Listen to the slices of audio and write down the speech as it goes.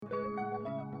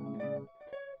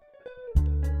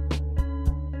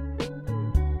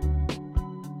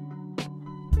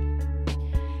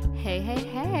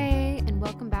Hey, and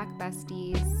welcome back,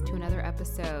 besties, to another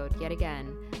episode, yet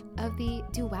again, of the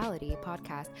Duality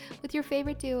podcast with your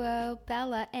favorite duo,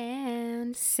 Bella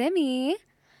and Simi.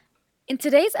 In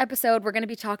today's episode, we're going to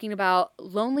be talking about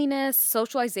loneliness,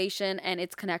 socialization, and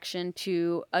its connection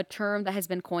to a term that has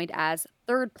been coined as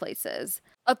third places.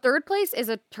 A third place is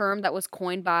a term that was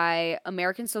coined by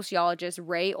American sociologist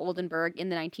Ray Oldenburg in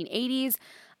the 1980s.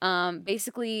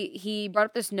 Basically, he brought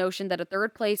up this notion that a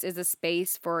third place is a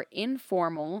space for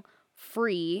informal,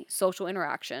 free social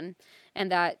interaction,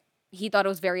 and that he thought it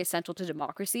was very essential to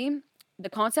democracy. The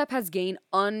concept has gained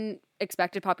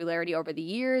unexpected popularity over the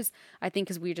years, I think,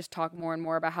 because we just talk more and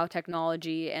more about how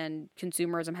technology and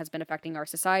consumerism has been affecting our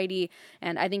society.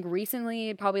 And I think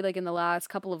recently, probably like in the last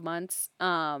couple of months,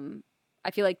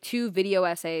 I feel like 2 video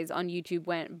essays on YouTube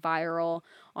went viral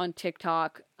on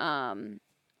TikTok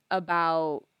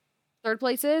about third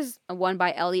places, one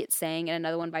by Elliot Sang and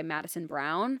another one by Madison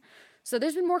Brown. So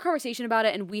there's been more conversation about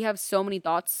it, and we have so many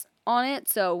thoughts on it,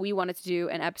 so we wanted to do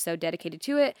an episode dedicated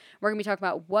to it. We're going to be talking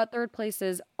about what third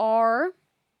places are,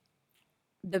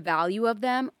 the value of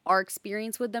them, our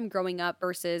experience with them growing up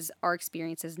versus our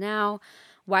experiences now,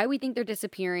 why we think they're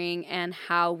disappearing, and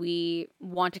how we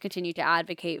want to continue to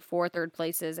advocate for third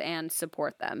places and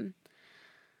support them.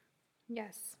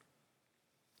 Yes.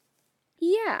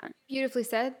 Yeah. Beautifully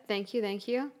said. Thank you. Do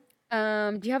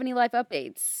you have any life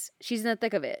updates? She's in the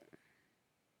thick of it.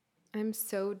 I'm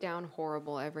so down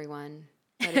horrible, everyone.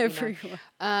 Everyone.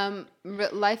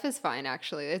 Life is fine,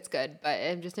 actually. It's good, but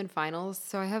I'm just in finals.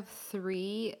 So I have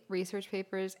 3 research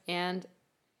papers and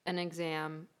an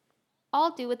exam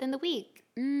all due within the week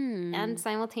and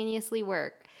simultaneously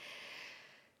work.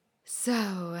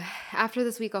 So after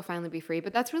this week, I'll finally be free,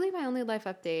 but that's really my only life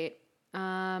update.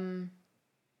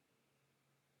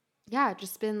 Yeah,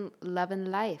 just been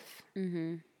loving life.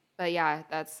 Mm-hmm. But yeah,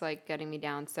 that's like getting me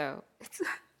down. So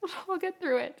I'll get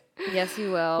through it. Yes,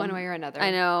 you will. One way or another.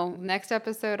 I know. Next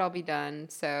episode, I'll be done.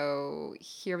 So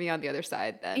hear me on the other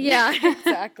side then. Yeah,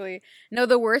 exactly. No,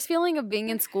 the worst feeling of being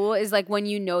in school is like when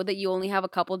you know that you only have a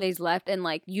couple days left and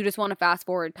like you just want to fast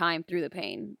forward time through the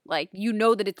pain. Like you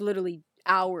know that it's literally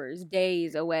hours,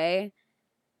 days away.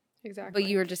 Exactly. But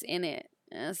you're just in it.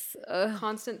 Yes.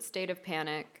 Constant state of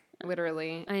panic.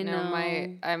 Literally. I know.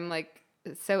 I'm like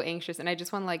so anxious, and I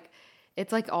just want like,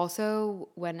 it's like also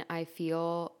when I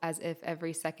feel as if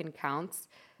every second counts.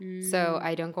 So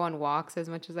I don't go on walks as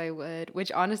much as I would,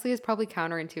 which honestly is probably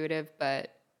counterintuitive,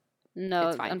 but no,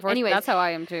 it's fine. Unfortunately, Anyways, that's how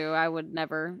I am too. I would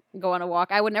never go on a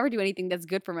walk. I would never do anything that's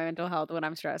good for my mental health when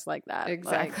I'm stressed like that.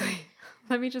 Exactly. Like,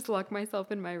 let me just lock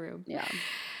myself in my room. Yeah.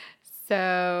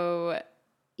 So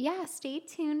yeah, stay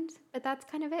tuned. But that's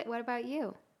kind of it. What about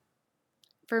you?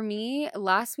 For me,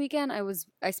 last weekend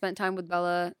I spent time with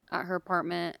Bella at her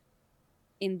apartment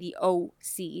in the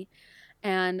OC,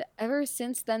 and ever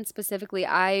since then specifically,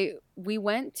 we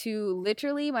went to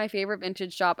literally my favorite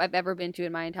vintage shop I've ever been to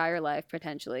in my entire life,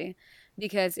 potentially,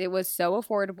 because it was so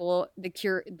affordable. The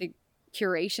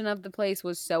curation of the place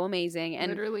was so amazing,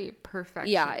 and literally perfect.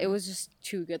 Yeah, it was just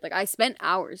too good. Like I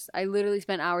literally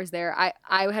spent hours there. I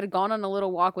had gone on a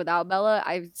little walk without Bella.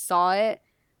 I saw it.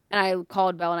 And I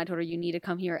called Belle and I told her, you need to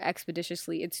come here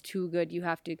expeditiously. It's too good. You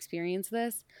have to experience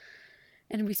this.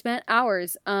 And we spent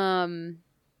hours. And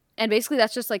basically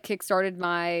that's just like kickstarted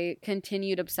my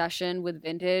continued obsession with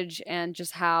vintage and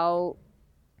just how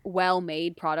well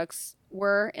made products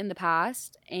were in the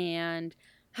past and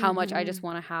how much I just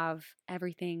want to have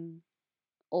everything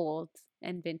old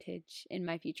and vintage in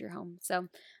my future home. So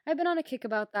I've been on a kick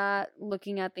about that,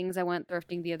 looking at things. I went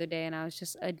thrifting the other day and I was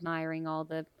just admiring all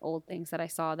the old things that I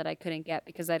saw that I couldn't get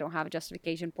because I don't have a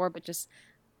justification for, but just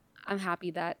I'm happy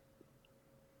that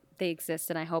they exist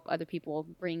and I hope other people will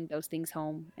bring those things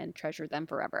home and treasure them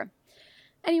forever.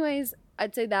 Anyways,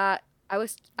 I'd say that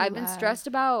I've been stressed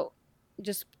about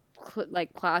just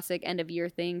like classic end of year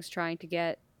things, trying to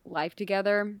get life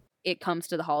together. It comes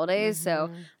to the holidays,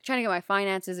 so I'm trying to get my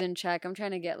finances in check. I'm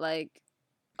trying to get like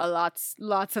lots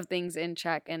of things in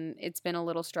check, and it's been a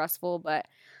little stressful, but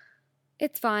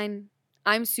it's fine.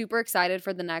 I'm super excited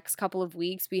for the next couple of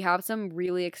weeks. We have some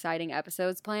really exciting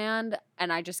episodes planned,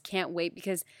 and I just can't wait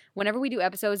because whenever we do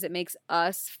episodes, it makes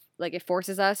us like it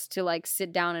forces us to like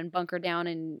sit down and bunker down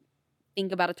and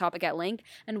think about a topic at length,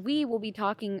 and we will be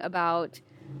talking about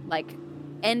like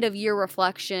end of year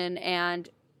reflection and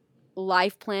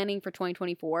life planning for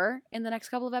 2024 in the next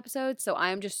couple of episodes. So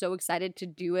I'm just so excited to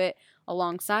do it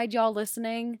alongside y'all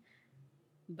listening.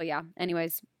 But yeah,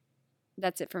 anyways,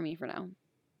 that's it for me for now.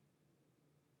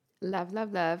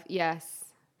 Love. Yes.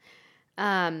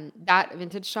 That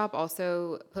vintage shop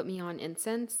also put me on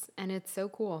incense, and it's so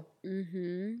cool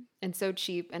Mm-hmm. and so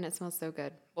cheap, and it smells so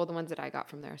good. Well, the ones that I got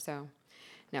from there. So,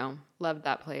 no, loved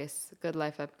that place. Good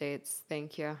life updates.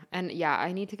 Thank you. And yeah,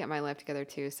 I need to get my life together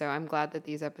too. So I'm glad that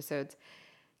these episodes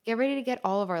get ready to get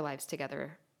all of our lives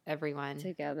together, everyone,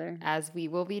 Together. as we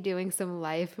will be doing some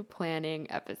life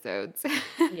planning episodes.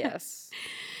 Yes.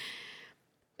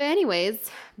 But anyways,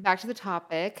 back to the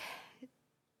topic.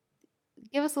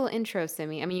 Give us a little intro,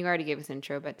 Simi. I mean, you already gave us an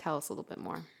intro, but tell us a little bit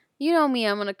more. You know me,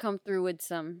 I'm gonna come through with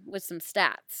some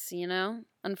stats, you know?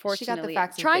 Unfortunately.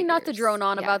 facts and Trying not to figures. drone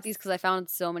on about Yes. these because I found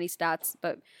so many stats,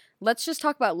 but let's just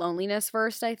talk about loneliness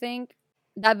first, I think.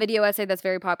 That video essay that's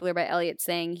very popular by Elliot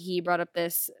saying he brought up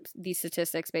these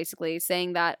statistics basically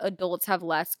saying that adults have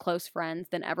less close friends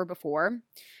than ever before.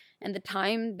 And the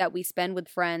time that we spend with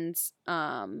friends,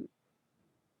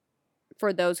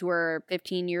 for those who are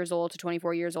 15 years old to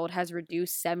 24 years old has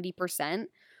reduced 70%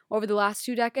 over the last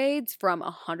 2 decades from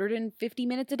 150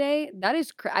 minutes a day. That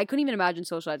is I couldn't even imagine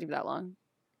socializing for that long.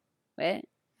 Wait.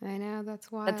 I know,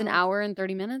 that's wild. That's an hour and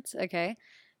 30 minutes? Okay.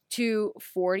 To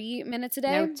 40 minutes a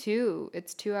day? No, 2.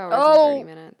 It's 2 hours and 30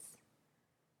 minutes.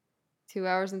 2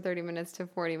 hours and 30 minutes to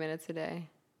 40 minutes a day.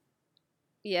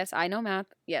 Yes, I know math.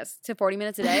 Yes, to 40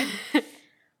 minutes a day.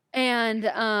 And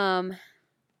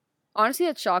honestly,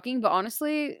 that's shocking. But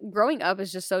honestly, growing up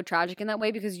is just so tragic in that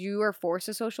way because you are forced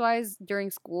to socialize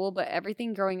during school, but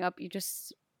everything growing up, you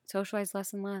just socialize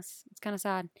less and less. It's kind of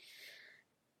sad.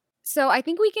 So I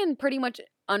think we can pretty much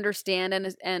understand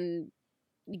and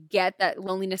get that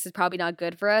loneliness is probably not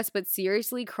good for us. But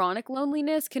seriously, chronic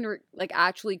loneliness can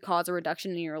actually cause a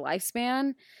reduction in your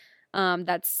lifespan.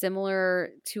 That's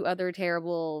similar to other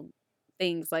terrible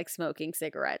things like smoking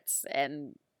cigarettes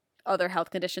and other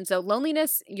health conditions. So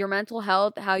loneliness, your mental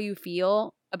health, how you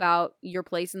feel about your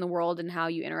place in the world and how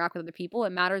you interact with other people,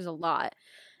 it matters a lot.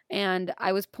 And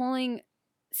I was pulling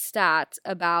stats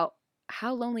about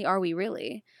how lonely are we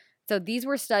really? So these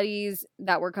were studies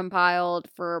that were compiled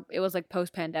for, it was like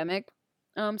post-pandemic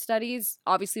studies.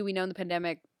 Obviously, we know in the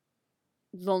pandemic,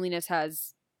 loneliness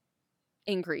has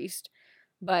increased.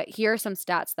 But here are some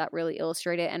stats that really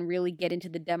illustrate it and really get into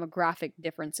the demographic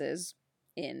differences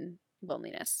in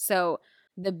loneliness. So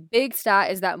the big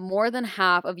stat is that more than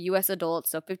half of U.S.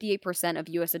 adults, so 58% of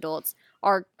U.S. adults,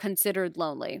 are considered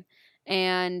lonely.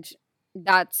 And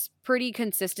that's pretty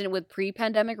consistent with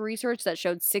pre-pandemic research that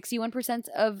showed 61%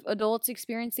 of adults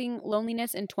experiencing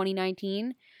loneliness in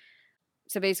 2019.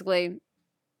 So basically,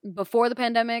 before the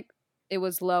pandemic, it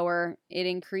was lower. It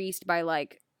increased by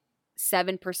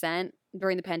 7%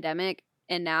 during the pandemic,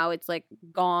 and now it's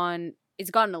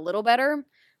gotten a little better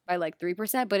by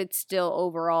 3%, but it's still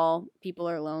overall people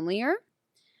are lonelier.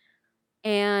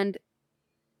 And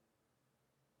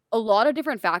a lot of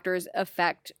different factors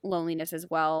affect loneliness as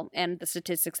well, and the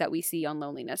statistics that we see on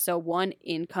loneliness. So one,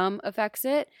 income affects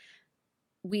it.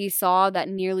 We saw that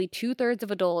nearly 2/3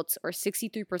 of adults, or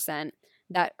 63%,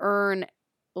 that earn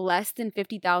less than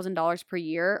 $50,000 per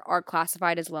year are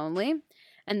classified as lonely.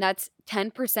 And that's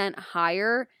 10%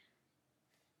 higher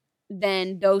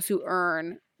than those who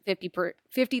earn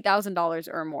 $50,000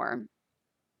 or more.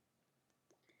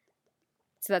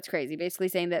 So that's crazy. Basically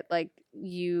saying that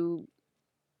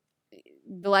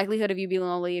the likelihood of you being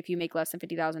lonely if you make less than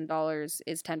 $50,000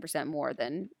 is 10% more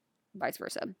than vice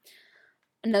versa.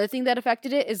 Another thing that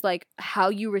affected it is how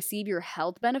you receive your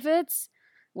health benefits,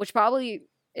 which probably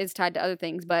is tied to other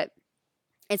things, but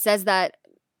it says that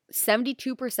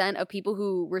 72% of people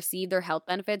who receive their health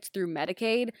benefits through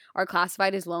Medicaid are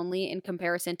classified as lonely in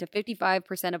comparison to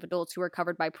 55% of adults who are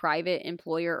covered by private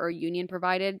employer or union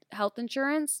provided health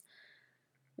insurance,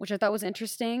 which I thought was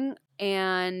interesting.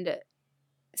 And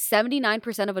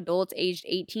 79% of adults aged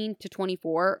 18 to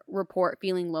 24 report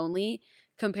feeling lonely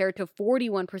compared to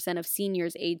 41% of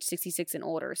seniors aged 66 and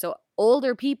older. So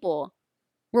older people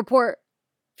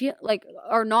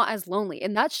are not as lonely.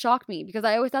 And that shocked me because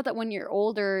I always thought that when you're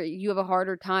older, you have a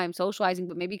harder time socializing,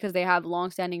 but maybe because they have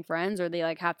long-standing friends or they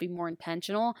have to be more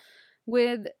intentional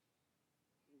with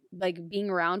being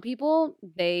around people,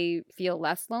 they feel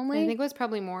less lonely. I think it was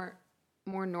probably more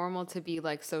normal to be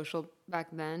social back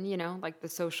then, the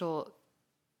social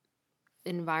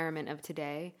environment of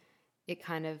today. It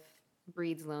kind of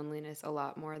breeds loneliness a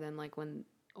lot more than when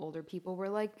older people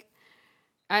were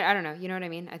I don't know. You know what I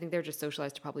mean? I think they're just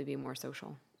socialized to probably be more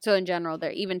social. So in general,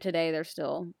 even today, they're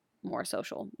still more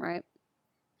social, right?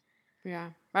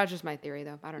 Yeah. That's just my theory,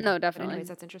 though. I don't know. No, definitely. But anyways,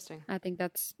 that's interesting. I think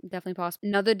that's definitely possible.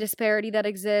 Another disparity that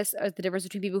exists is the difference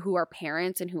between people who are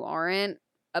parents and who aren't.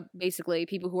 Basically,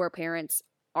 people who are parents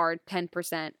are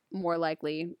 10% more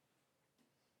likely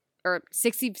or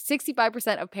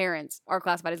 65% of parents are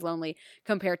classified as lonely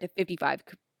compared to 55%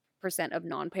 of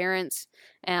non-parents,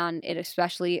 and it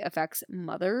especially affects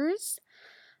mothers.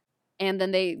 And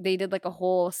then they did like a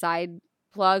whole side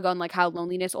plug on like how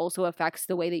loneliness also affects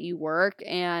the way that you work,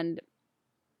 and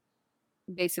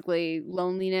basically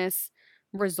loneliness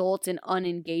results in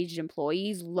unengaged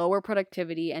employees, lower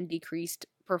productivity, and decreased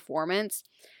performance.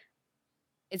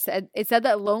 It said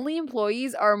that lonely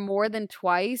employees are more than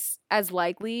twice as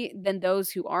likely than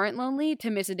those who aren't lonely to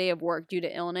miss a day of work due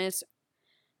to illness,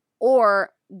 or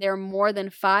they're more than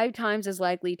 5 times as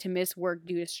likely to miss work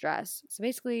due to stress. So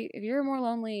basically, if you're more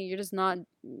lonely, you're just not,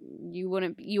 you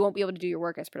won't be able to do your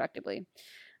work as productively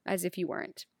as if you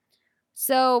weren't.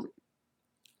 So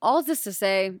all this to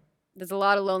say, there's a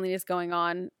lot of loneliness going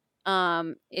on.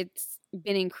 It's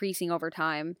been increasing over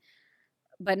time.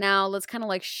 But now let's kind of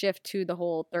like shift to the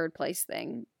whole third place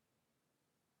thing.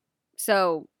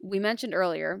 So we mentioned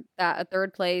earlier that a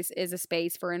third place is a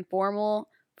space for informal,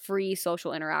 free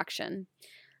social interaction.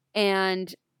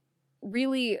 And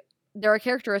really, there are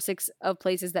characteristics of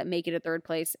places that make it a third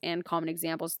place and common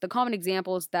examples. The common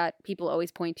examples that people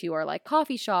always point to are like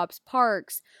coffee shops,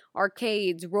 parks,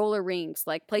 arcades, roller rinks,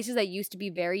 like places that used to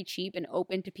be very cheap and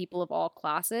open to people of all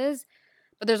classes.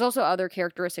 But there's also other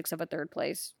characteristics of a third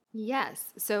place.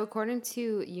 Yes. So according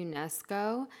to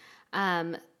UNESCO,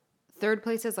 third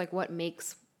place is like what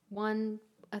makes one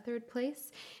a third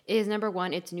place is number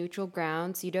one, it's neutral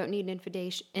ground. So you don't need an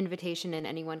invitation and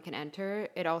anyone can enter.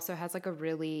 It also has like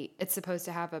it's supposed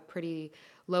to have a pretty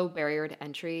low barrier to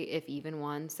entry, if even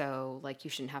one. So like you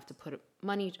shouldn't have to put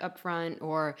money up front,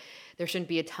 or there shouldn't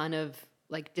be a ton of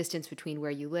like distance between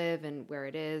where you live and where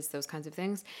it is, those kinds of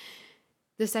things.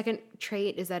 The second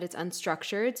trait is that it's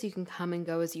unstructured, so you can come and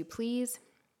go as you please.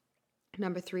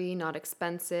 Number 3, not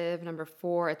expensive. Number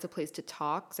 4, it's a place to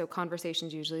talk. So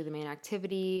conversation's usually the main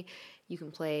activity. You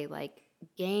can play like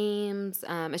games.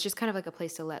 It's just kind of like a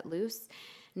place to let loose.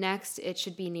 Next, it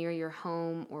should be near your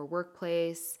home or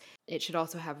workplace. It should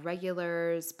also have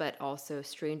regulars, but also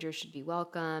strangers should be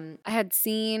welcome. I had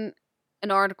seen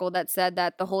an article that said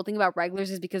that the whole thing about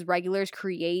regulars is because regulars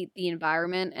create the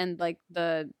environment and like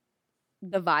the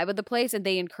vibe of the place, and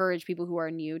they encourage people who are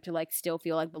new to like still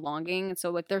feel like belonging.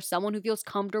 So if there's someone who feels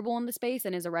comfortable in the space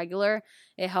and is a regular,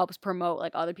 it helps promote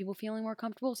like other people feeling more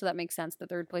comfortable. So that makes sense. The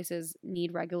third places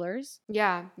need regulars.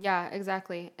 Yeah,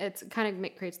 exactly. It's kind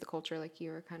of creates the culture, like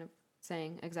you were kind of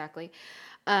saying. Exactly.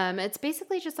 It's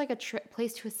basically just like a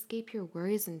place to escape your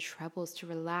worries and troubles, to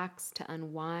relax, to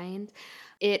unwind.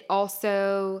 It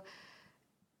also,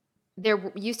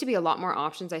 there used to be a lot more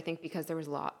options, I think, because there was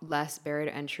a lot less barrier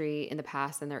to entry in the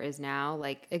past than there is now.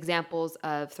 Like examples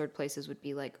of third places would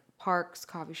be like parks,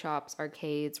 coffee shops,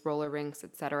 arcades, roller rinks,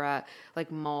 etc., like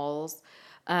malls,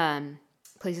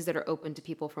 places that are open to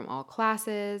people from all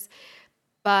classes.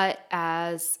 But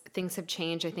as things have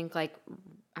changed, I think like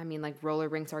roller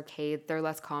rinks, arcades, they're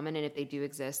less common, and if they do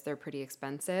exist, they're pretty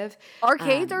expensive.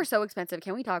 Arcades are so expensive.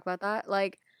 Can we talk about that?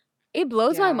 Like, it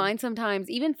blows my mind sometimes.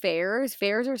 Even fairs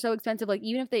are so expensive. Like,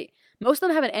 even if most of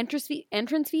them have an entrance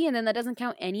fee, and then that doesn't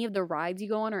count any of the rides you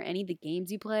go on or any of the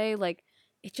games you play. Like,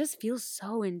 it just feels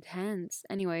so intense.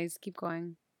 Anyways, keep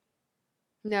going.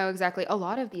 No, exactly. A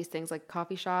lot of these things, like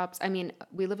coffee shops. I mean,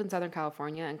 we live in Southern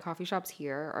California, and coffee shops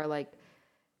here are like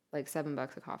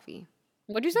 $7 a coffee.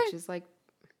 What'd you say? Which is like,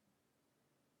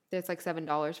 it's like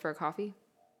 $7 for a coffee.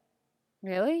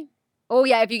 Really? Oh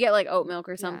yeah, if you get like oat milk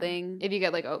or something. Yeah. If you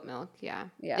get like oat milk, yeah.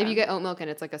 If you get oat milk and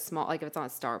it's like a small, like if it's not a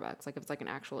Starbucks, like if it's like an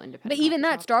actual independent. But even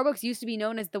that, shop. Starbucks used to be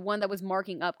known as the one that was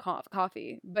marking up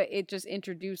coffee, but it just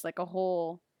introduced like a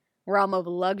whole realm of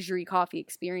luxury coffee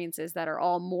experiences that are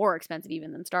all more expensive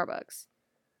even than Starbucks.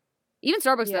 Even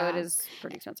Starbucks though, it is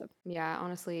pretty expensive. Yeah,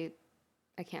 honestly,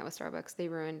 I can't with Starbucks. They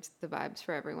ruined the vibes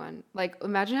for everyone. Like,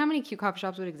 imagine how many cute coffee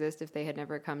shops would exist if they had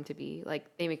never come to be. Like,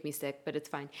 they make me sick, but it's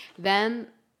fine. Then,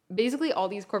 basically, all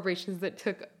these corporations that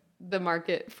took the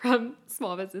market from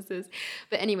small businesses.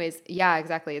 But anyways, yeah,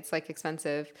 exactly. It's like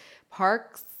expensive.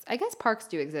 Parks, I guess parks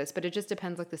do exist, but it just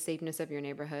depends like the safeness of your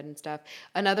neighborhood and stuff.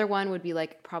 Another one would be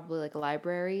like probably like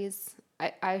libraries.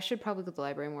 I should probably go to the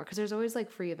library more because there's always like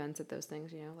free events at those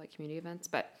things, like community events.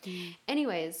 But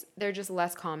anyways, they're just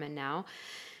less common now.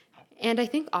 And I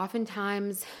think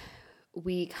oftentimes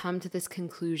we come to this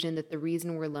conclusion that the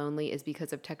reason we're lonely is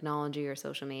because of technology or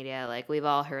social media. Like we've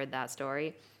all heard that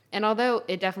story. And although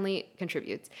it definitely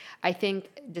contributes, I think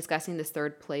discussing this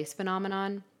third place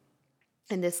phenomenon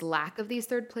and this lack of these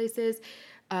third places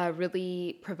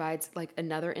really provides like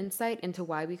another insight into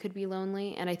why we could be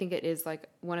lonely. And I think it is like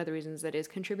one of the reasons that is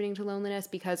contributing to loneliness,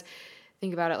 because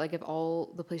think about it, like if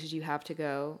all the places you have to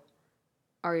go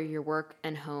are your work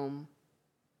and home.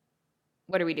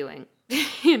 What are we doing?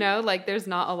 You know, like there's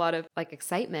not a lot of like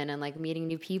excitement and like meeting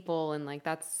new people, and like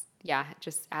that's, yeah, it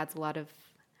just adds a lot of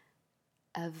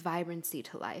vibrancy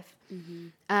to life.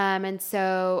 And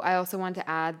so I also want to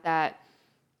add that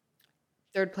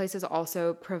third places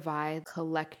also provide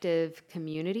collective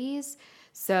communities.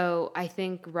 So I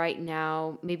think right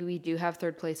now, maybe we do have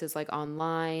third places like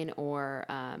online or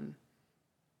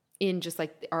in just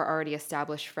like our already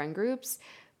established friend groups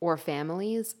or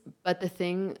families. But the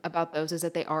thing about those is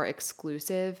that they are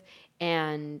exclusive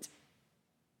and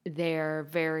they're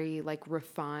very like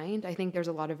refined. I think there's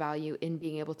a lot of value in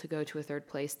being able to go to a third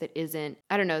place that isn't,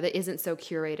 I don't know, that isn't so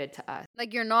curated to us.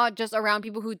 Like you're not just around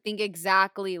people who think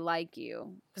exactly like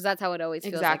you, because that's how it always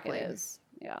feels like it is.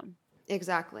 Yeah.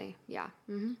 Exactly. Yeah.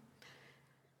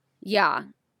 Yeah.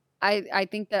 I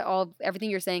think that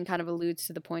everything you're saying kind of alludes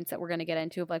to the points that we're going to get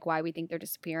into of like why we think they're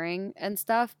disappearing and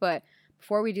stuff. But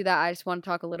before we do that, I just want to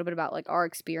talk a little bit about like our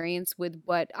experience with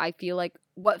what I feel like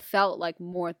what felt like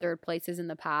more third places in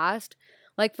the past.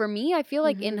 Like for me, I feel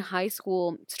like in high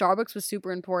school, Starbucks was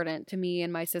super important to me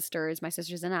and my sisters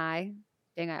and I.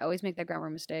 Dang, I always make that grammar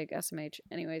mistake, SMH.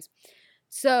 Anyways,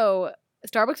 so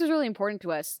Starbucks was really important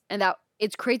to us. And that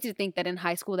it's crazy to think that in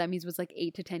high school, that means was like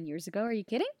 8 to 10 years ago. Are you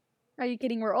kidding? Are you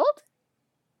kidding? We're old?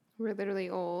 We're literally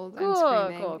old Cool, and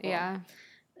screaming. cool. Yeah.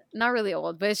 Not really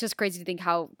old, but it's just crazy to think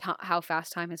how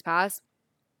fast time has passed.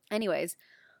 Anyways,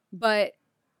 but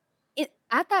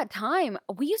at that time,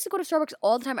 we used to go to Starbucks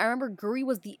all the time. I remember Guri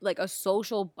was like a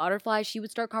social butterfly. She would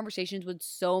start conversations with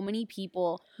so many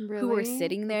people who were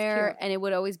sitting there, and it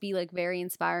would always be like very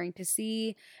inspiring to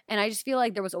see. And I just feel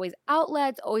like there was always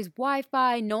outlets, always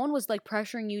Wi-Fi. No one was like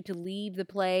pressuring you to leave the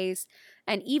place.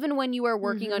 And even when you were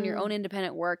working on your own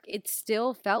independent work, it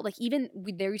still felt like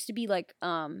there used to be like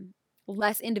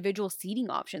less individual seating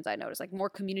options. I noticed like more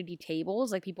community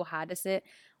tables, like people had to sit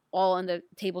all on the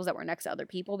tables that were next to other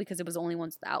people because it was only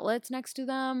ones with outlets next to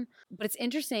them. But it's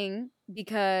interesting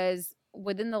because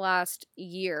within the last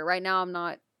year, right now I'm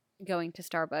not going to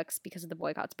Starbucks because of the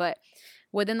boycotts, but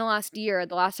within the last year,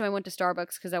 the last time I went to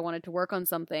Starbucks because I wanted to work on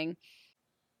something,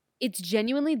 it's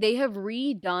genuinely, they have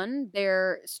redone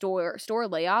their store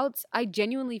layouts. I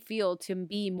genuinely feel to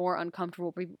be more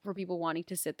uncomfortable for people wanting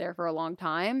to sit there for a long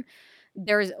time.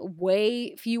 There's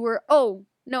way fewer. Oh,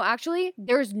 no, actually,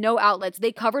 there's no outlets.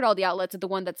 They covered all the outlets at the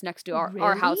one that's next to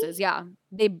our houses. Yeah.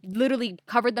 They literally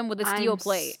covered them with a steel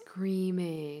plate.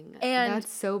 Screaming. And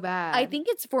that's so bad. I think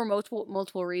it's for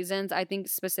multiple reasons. I think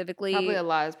specifically probably a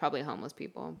lot is probably homeless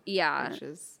people. Yeah. Which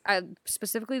is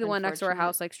specifically the one next to our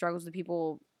house like struggles with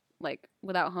people like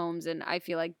without homes, and I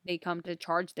feel like they come to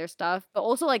charge their stuff. But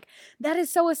also like that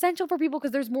is so essential for people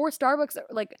because there's more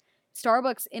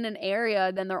Starbucks in an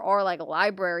area than there are like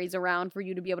libraries around for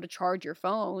you to be able to charge your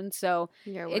phone. So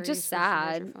it's just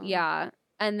sad. Yeah.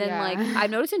 And then like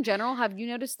I've noticed in general, have you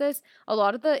noticed this? A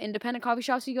lot of the independent coffee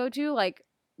shops you go to, like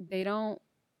they don't,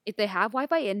 if they have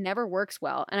Wi-Fi, it never works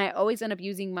well. And I always end up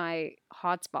using my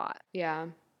hotspot. Yeah.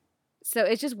 So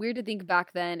it's just weird to think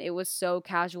back then it was so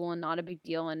casual and not a big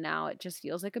deal. And now it just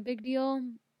feels like a big deal.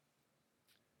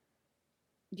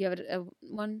 Do you have a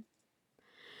one?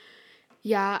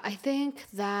 Yeah, I think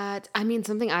that, I mean,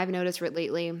 something I've noticed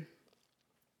lately,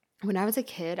 when I was a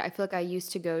kid, I feel like I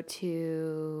used to go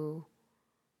to,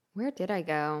 where did I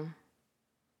go?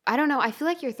 I don't know. I feel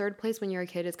like your third place when you're a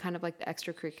kid is kind of like the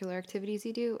extracurricular activities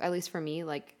you do, at least for me,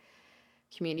 like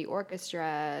community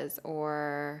orchestras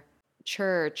or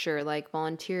church or like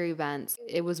volunteer events.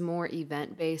 It was more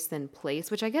event based than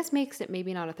place, which I guess makes it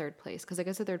maybe not a third place because I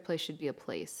guess a third place should be a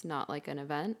place, not like an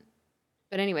event.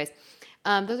 But anyways,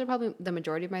 those are probably the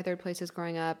majority of my third places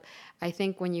growing up. I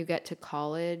think when you get to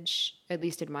college, at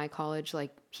least in my college,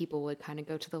 like people would kind of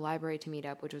go to the library to meet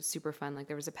up, which was super fun. Like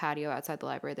there was a patio outside the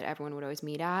library that everyone would always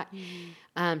meet at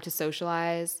to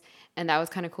socialize. And that was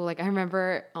kind of cool. Like I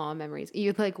remember memories.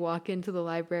 You'd like walk into the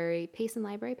library, Payson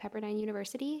Library, Pepperdine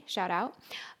University, shout out,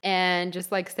 and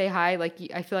just like say hi. Like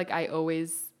I feel like I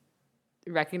always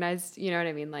recognized, you know what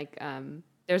I mean? Like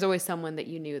there's always someone that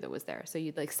you knew that was there. So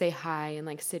you'd like say hi and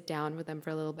like sit down with them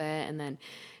for a little bit and then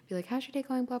be like, how's your day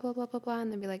going? Blah, blah, blah, blah, blah.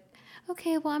 And then be like,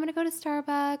 okay, well, I'm going to go to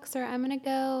Starbucks or I'm going to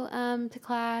go to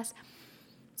class.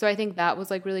 So I think that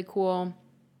was like really cool.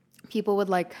 People would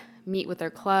like meet with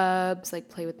their clubs, like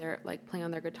play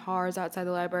on their guitars outside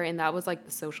the library. And that was like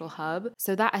the social hub.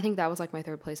 So I think that was like my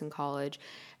third place in college.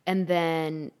 And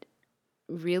then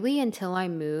really until I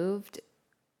moved,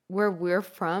 where we're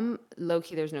from,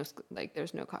 low-key, there's no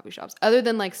coffee shops. Other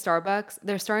than, like, Starbucks,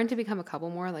 they're starting to become a couple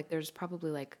more. Like, there's probably,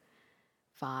 like,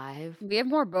 5. We have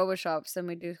more boba shops than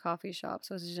we do coffee shops,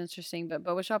 which is interesting. But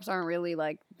boba shops aren't really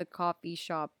like the coffee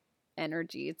shop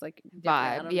energy. It's like different. I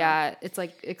Vibe. don't know. Yeah, it's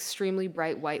like extremely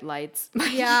bright white lights.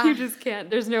 Yeah. You just can't.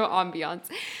 There's no ambiance.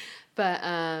 But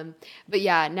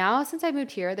yeah, now since I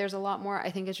moved here, there's a lot more. I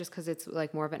think it's just because it's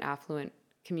like more of an affluent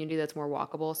community that's more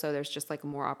walkable. So there's just like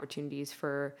more opportunities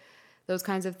for those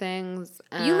kinds of things.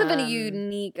 You live in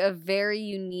a very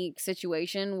unique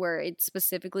situation where it's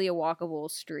specifically a walkable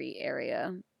street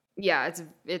area. Yeah,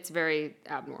 it's very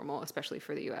abnormal, especially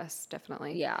for the U.S.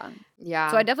 Definitely. Yeah. Yeah.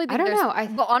 So I definitely think I don't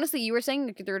know. but honestly, you were saying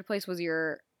the third place was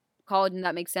your college, and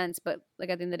that makes sense. But like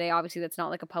at the end of the day, obviously that's not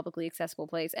like a publicly accessible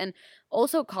place. And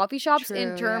also coffee shops in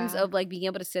True, terms yeah. of like being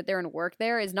able to sit there and work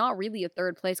there is not really a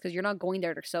third place because you're not going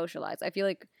there to socialize. I feel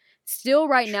like still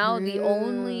right now the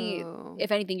only, True.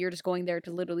 if anything, you're just going there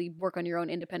to literally work on your own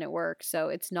independent work. So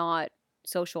it's not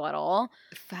social at all.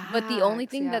 But the only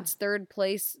Facts, thing yeah. that's third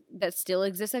place that still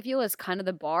exists, I feel, is kind of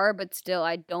the bar. But still,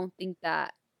 I don't think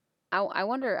that. I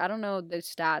wonder. I don't know the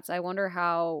stats. I wonder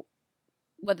how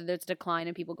whether there's a decline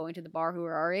in people going to the bar who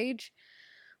are our age,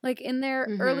 like in their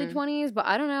early Mhm. 20s. But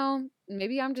I don't know.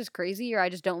 Maybe I'm just crazy, or I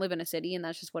just don't live in a city, and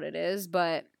that's just what it is.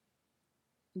 But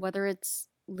whether it's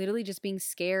literally just being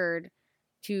scared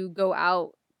to go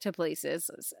out to places,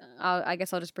 I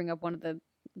guess I'll just bring up one of the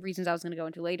reasons I was going to go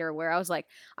into later, where I was like,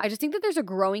 I just think that there's a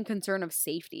growing concern of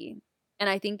safety. And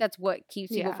I think that's what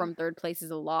keeps people Yeah. from third places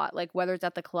a lot. Like whether it's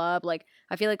at the club, like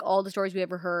I feel like all the stories we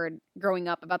ever heard growing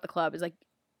up about the club is like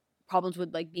problems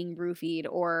with like being roofied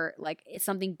or like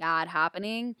something bad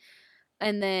happening.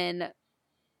 And then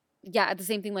yeah, at the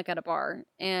same thing like at a bar.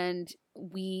 And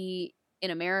we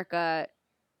in America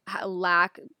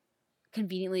lack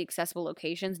conveniently accessible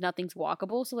locations. Nothing's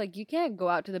walkable, so like you can't go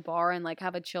out to the bar and like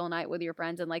have a chill night with your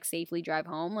friends and like safely drive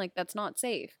home. Like that's not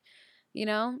safe, you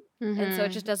know? And so it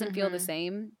just doesn't feel the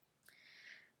same.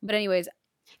 But anyways,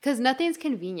 because nothing's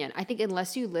convenient. I think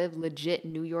unless you live legit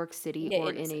New York City Yeah, or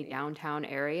in the in a city. downtown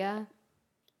area,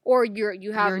 or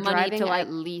you have you're money driving to like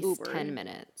at least Uber. 10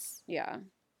 minutes. Yeah.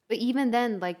 But even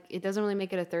then, like, it doesn't really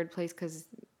make it a third place because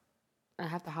I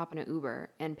have to hop in an Uber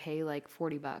and pay like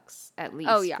 $40 at least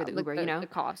Oh yeah, for the like Uber, you know? the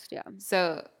cost, yeah.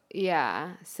 So,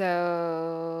 yeah.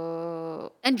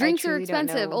 So, And I drinks are truly don't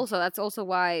expensive. know. Also, that's also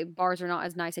why bars are not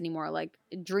as nice anymore. Like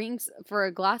drinks for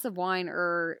a glass of wine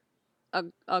or a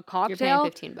You're paying cocktail,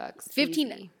 $15.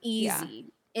 15 easy, Yeah.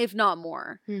 if not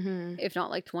more. Mm-hmm. If not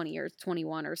like 20 or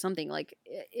 21 or something. Like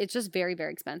it's just very,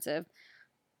 very expensive.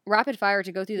 Rapid fire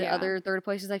to go through the Yeah. other third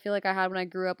places I feel like I had when I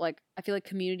grew up. Like I feel like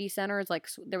community centers, like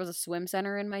there was a swim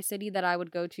center in my city that I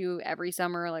would go to every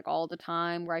summer, like all the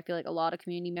time, where I feel like a lot of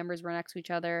community members were next to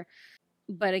each other.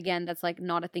 But again, that's like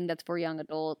not a thing that's for young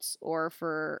adults or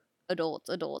for adults.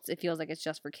 It feels like it's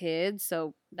just for kids,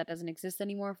 so that doesn't exist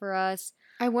anymore for us.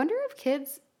 I wonder if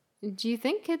do you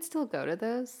think kids still go to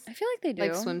those? I feel like they do.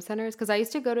 Like swim centers? Because I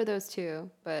used to go to those too,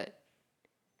 but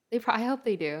I hope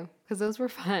they do because those were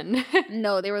fun.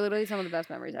 No, they were literally some of the best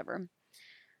memories ever.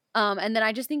 And then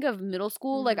I just think of middle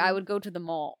school, like I would go to the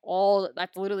mall.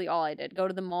 That's literally all I did. Go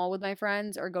to the mall with my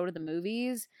friends or go to the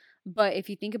movies. But if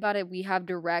you think about it, we have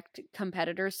direct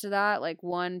competitors to that. Like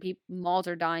malls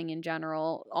are dying in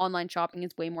general. Online shopping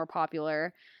is way more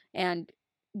popular, and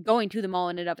going to the mall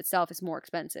in and of itself is more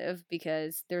expensive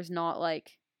because there's not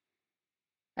like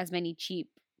as many cheap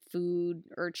food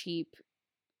or cheap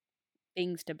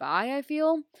things to buy, I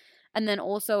feel. And then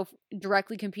also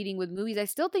directly competing with movies. I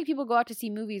still think people go out to see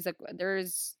movies. Like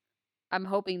I'm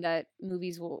hoping that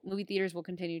movie theaters will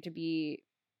continue to be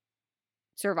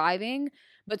surviving,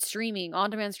 but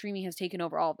on-demand streaming has taken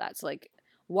over all of that. So like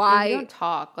why you don't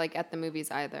talk like at the movies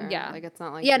either. Yeah. Like it's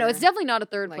not like no, it's definitely not a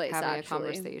third like place having actually. a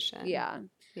conversation. Yeah.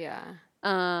 Yeah.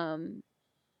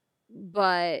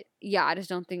 But yeah, I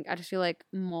just feel like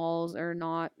malls are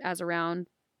not as around.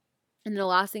 And the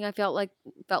last thing I felt like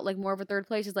more of a third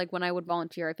place is like when I would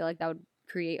volunteer, I feel like that would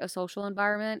create a social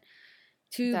environment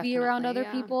to be around Definitely, other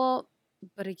yeah. people.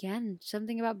 But again,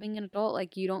 something about being an adult,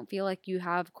 like you don't feel like you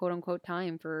have quote unquote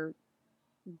time for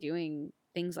doing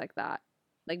things like that.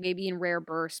 Like maybe in rare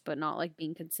bursts, but not like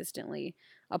being consistently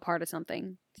a part of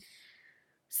something.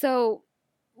 So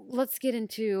let's get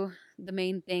into the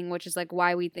main thing, which is like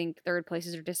why we think third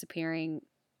places are disappearing.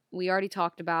 We already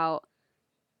talked about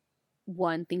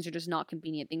one, things are just not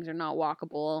convenient. Things are not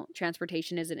walkable.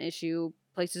 Transportation is an issue.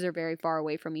 Places are very far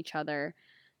away from each other.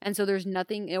 And so there's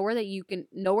nowhere that you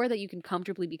can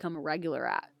comfortably become a regular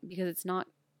at because it's not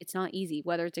easy.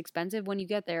 Whether it's expensive when you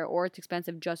get there or it's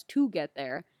expensive just to get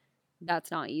there,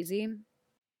 that's not easy.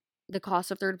 The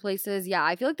cost of third places, yeah,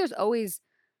 I feel like there's always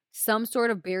some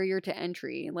sort of barrier to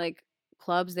entry. Like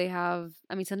clubs, they have,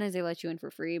 I mean, sometimes they let you in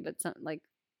for free, but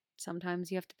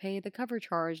sometimes you have to pay the cover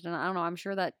charge. And I don't know, I'm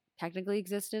sure that technically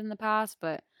existed in the past,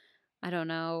 but I don't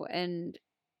know. And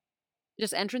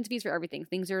just entrance fees for everything.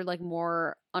 Things are like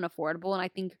more unaffordable. And I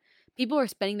think people are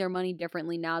spending their money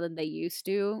differently now than they used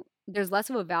to. There's less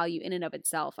of a value in and of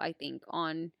itself, I think,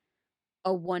 on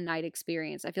a one night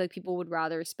experience. I feel like people would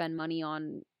rather spend money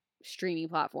on streaming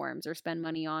platforms or spend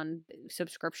money on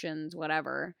subscriptions,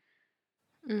 whatever,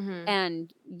 Mm-hmm.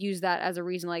 and use that as a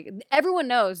reason. Like everyone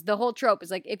knows the whole trope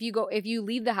is like if you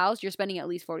leave the house, you're spending at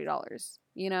least $40,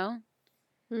 you know?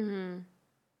 Mm-hmm.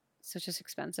 So it's just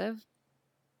expensive.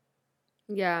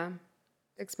 Yeah.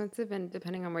 Expensive and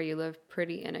depending on where you live,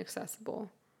 pretty inaccessible.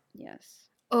 Yes.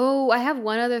 Oh, I have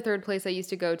one other third place I used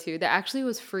to go to that actually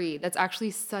was free. That's actually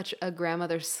such a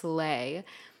grandmother slay.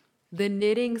 The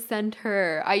knitting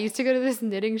center. I used to go to this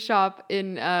knitting shop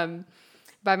in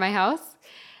by my house.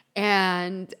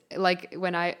 And like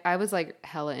when I was like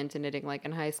hella into knitting like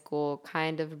in high school,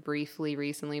 kind of briefly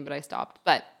recently, but I stopped.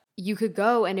 But you could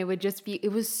go and it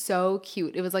was so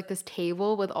cute. It was like this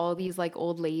table with all these like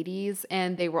old ladies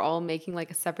and they were all making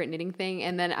like a separate knitting thing.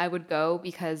 And then I would go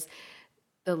because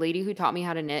the lady who taught me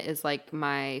how to knit is like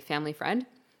my family friend,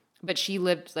 but she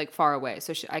lived like far away.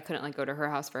 So I couldn't like go to her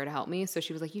house for her to help me. So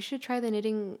she was like, you should try the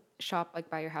knitting shop like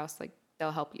by your house. Like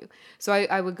they'll help you. So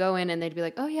I would go in and they'd be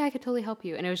like, oh yeah, I could totally help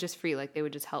you. And it was just free. Like they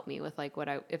would just help me with like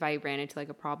if I ran into like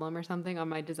a problem or something on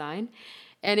my design.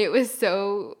 And it was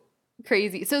so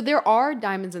crazy. So there are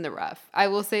diamonds in the rough. I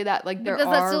will say that like there Does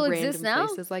that are still random exist now?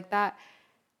 places like that.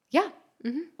 Yeah.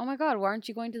 Mm-hmm. Oh my God, why aren't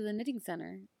you going to the knitting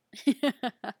center?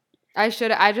 I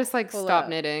just like Pull stopped up.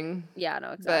 knitting. Yeah,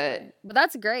 no, exactly. But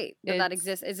that's great that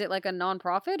exists. Is it like a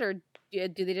nonprofit or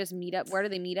do they just meet up? Where do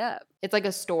they meet up? It's like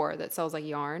a store that sells like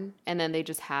yarn, and then they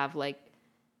just have like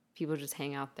people just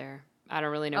hang out there. I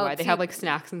don't really know why. They have like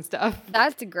snacks and stuff.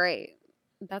 That's great.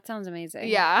 That sounds amazing.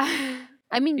 Yeah.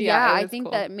 I mean, yeah, I think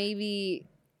cool. that maybe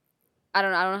I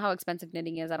don't know how expensive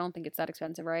knitting is. I don't think it's that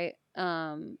expensive, right?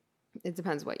 It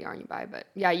depends what yarn you buy, but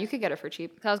yeah, you could get it for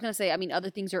cheap. I was gonna say, I mean, other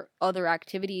things are other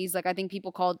activities. Like I think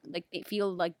people they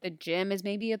feel like the gym is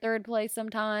maybe a third place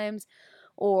sometimes,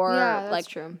 or like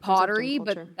true. pottery,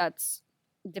 but that's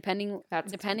depending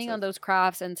expensive. on those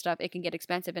crafts and stuff, it can get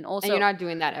expensive. And also, you're not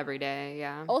doing that every day.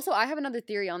 Yeah. Also, I have another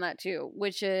theory on that too,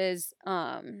 which is,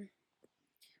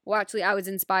 well, actually, I was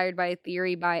inspired by a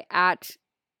theory by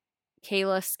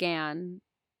 @Kayla Scan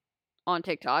on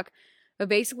TikTok. But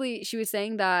basically, she was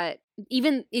saying that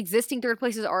even existing third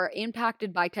places are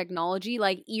impacted by technology,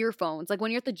 like earphones. Like when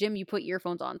you're at the gym, you put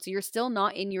earphones on. So you're still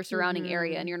not in your surrounding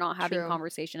area and you're not having a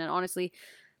conversation. And honestly,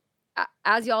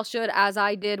 as y'all should, as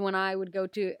I did when I would go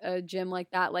to a gym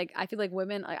like that, like I feel like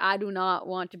women, like I do not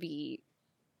want to be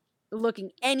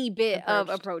looking any bit of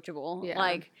approachable. Yeah.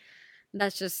 Like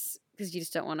that's just because you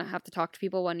just don't want to have to talk to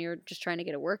people when you're just trying to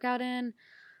get a workout in.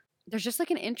 There's just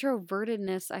like an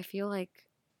introvertedness, I feel like,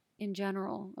 in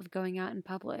general, of going out in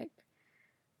public.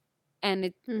 And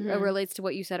it relates to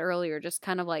what you said earlier, just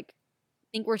kind of like, I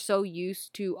think we're so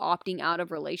used to opting out of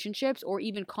relationships or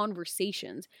even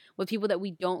conversations with people that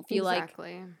we don't feel like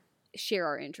share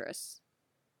our interests.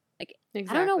 Like,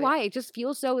 I don't know why. It just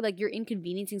feels so like you're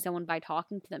inconveniencing someone by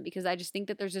talking to them, because I just think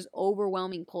that there's this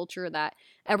overwhelming culture that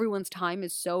everyone's time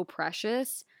is so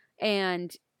precious,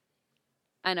 and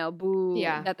I know,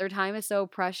 that their time is so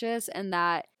precious, and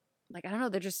that, like, I don't know,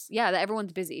 they're just, that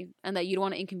everyone's busy and that you don't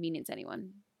want to inconvenience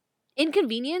anyone.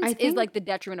 Inconvenience is like the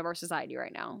detriment of our society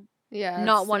right now. Yeah.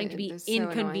 Not wanting to be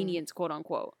inconvenienced, quote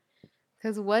unquote.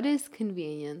 Because what is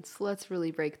convenience? Let's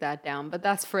really break that down. But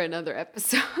that's for another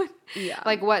episode. Yeah.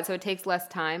 Like what? So it takes less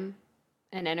time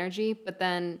and energy, but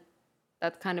then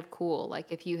that's kind of cool.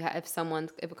 Like if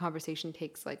a conversation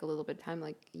takes like a little bit of time,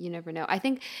 like you never know. I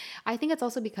think it's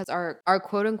also because our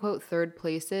quote unquote third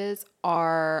places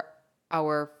are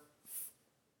our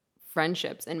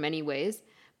friendships in many ways,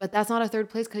 but that's not a third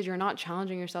place because you're not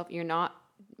challenging yourself. You're not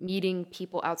meeting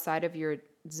people outside of your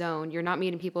zone. You're not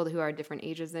meeting people who are different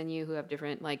ages than you, who have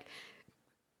different like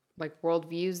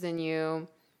worldviews than you,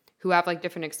 who have like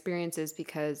different experiences,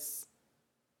 because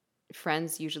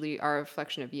friends usually are a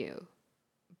reflection of you.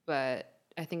 But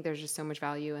I think there's just so much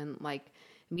value in like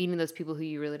meeting those people who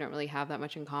you really don't really have that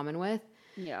much in common with.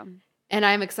 Yeah. And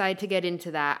I'm excited to get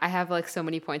into that. I have like so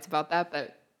many points about that,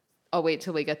 but I'll wait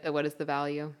till we get the what is the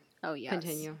value. Oh, yes.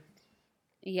 Continue.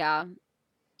 Yeah.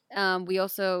 We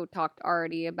also talked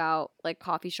already about like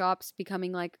coffee shops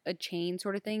becoming like a chain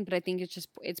sort of thing, but I think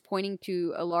it's pointing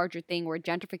to a larger thing where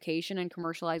gentrification and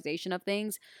commercialization of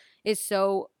things is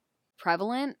so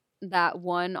prevalent that,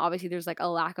 one, obviously there's like a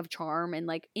lack of charm and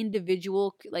like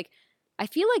individual, like I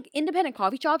feel like independent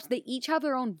coffee shops, they each have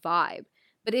their own vibe.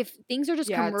 But if things are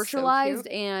just Yeah, it's so commercialized cute.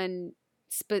 and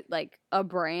like a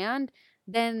brand,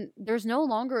 then there's no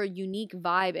longer a unique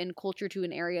vibe and culture to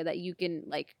an area that you can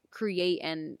like create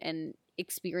and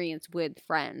experience with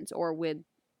friends or with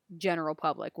general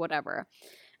public, whatever.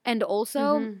 And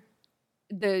also Mm-hmm.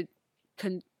 the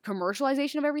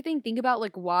commercialization of everything. Think about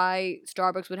like why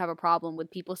Starbucks would have a problem with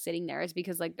people sitting there is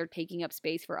because like they're taking up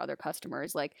space for other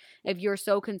customers. Like if you're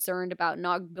so concerned about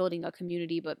not building a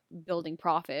community but building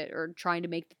profit or trying to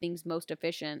make the things most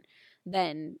efficient,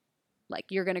 then like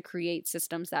you're going to create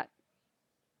systems that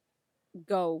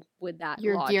go with that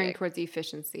You're gearing logic. towards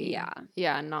efficiency. Yeah.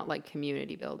 Yeah, not like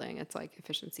community building. It's like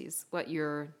efficiency is what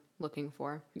you're looking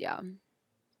for. Yeah.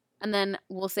 And then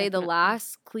we'll say the Definitely.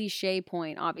 last cliche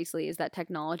point, obviously, is that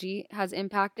technology has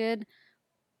impacted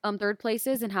third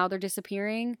places and how they're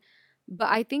disappearing. But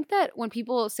I think that when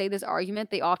people say this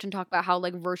argument, they often talk about how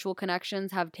like virtual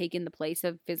connections have taken the place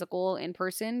of physical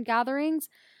in-person gatherings.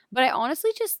 But I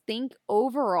honestly just think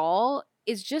overall,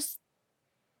 it's just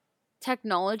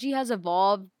technology has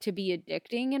evolved to be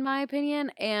addicting, in my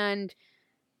opinion. And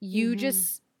you Mm-hmm.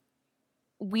 just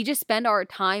we just spend our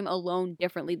time alone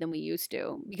differently than we used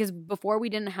to because before we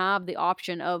didn't have the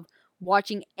option of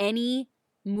watching any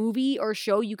movie or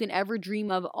show you can ever dream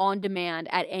of on demand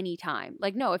at any time.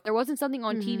 Like no, if there wasn't something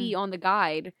on Mm-hmm. TV on the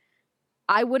guide,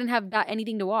 I wouldn't have that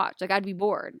anything to watch. Like I'd be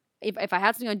bored. If I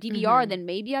had something on DVR, Mm-hmm. then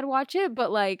maybe I'd watch it,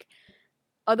 but like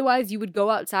otherwise you would go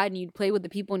outside and you'd play with the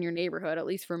people in your neighborhood, at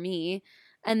least for me.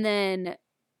 And then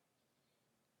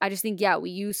I just think, yeah,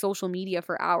 we use social media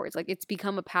for hours. Like it's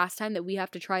become a pastime that we have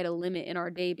to try to limit in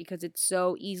our day because it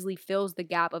so easily fills the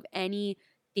gap of any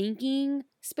thinking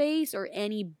space or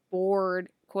any bored,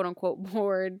 quote unquote,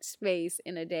 bored space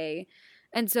in a day.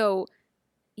 And so,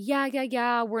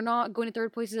 yeah, we're not going to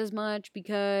third places as much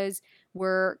because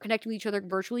we're connecting with each other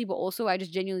virtually. But also, I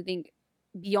just genuinely think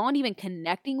beyond even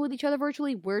connecting with each other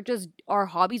virtually, our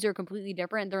hobbies are completely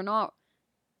different. They're not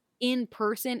in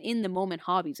person in the moment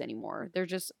hobbies anymore. They're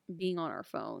just being on our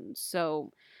phones.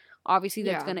 So obviously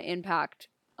that's Yeah. going to impact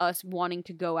us wanting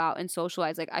to go out and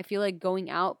socialize. Like I feel like going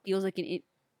out feels like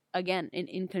an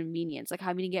inconvenience. Like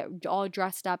having to get all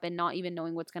dressed up and not even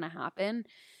knowing what's going to happen.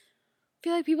 I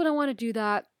feel like people don't want to do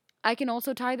that. I can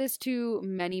also tie this to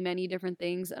many different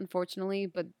things unfortunately,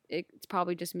 but it's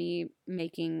probably just me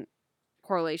making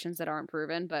correlations that aren't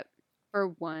proven, but for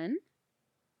one,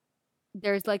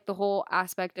 there's like the whole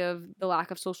aspect of the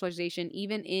lack of socialization,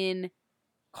 even in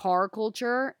car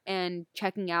culture and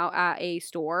checking out at a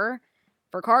store.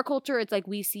 For car culture, it's like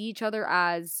we see each other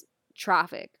as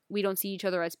traffic. We don't see each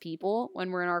other as people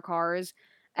when we're in our cars.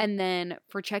 And then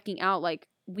for checking out, like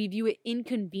we view it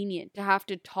inconvenient to have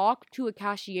to talk to a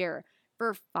cashier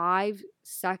for 5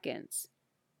 seconds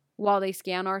while they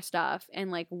scan our stuff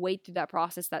and like wait through that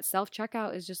process. That self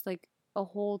checkout is just like a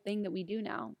whole thing that we do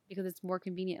now because it's more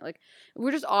convenient. Like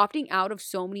we're just opting out of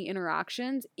so many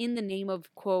interactions in the name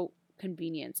of quote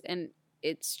convenience, and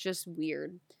it's just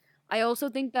weird. I also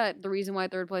think that the reason why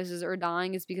third places are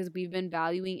dying is because we've been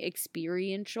valuing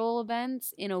experiential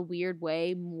events in a weird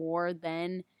way more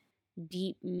than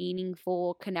deep,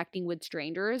 meaningful connecting with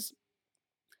strangers.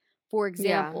 For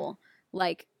Yeah. example,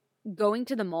 like going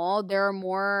to the mall, there are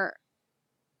more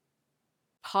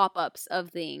pop-ups of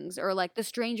things or like the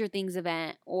Stranger Things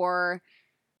event or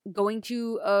going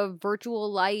to a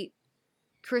virtual light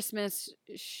Christmas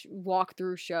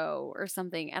walkthrough show or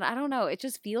something. And I don't know, it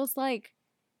just feels like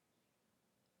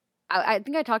I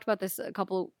think I talked about this a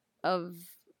couple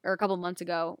months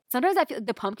ago. Sometimes I feel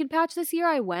the pumpkin patch this year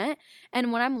I went,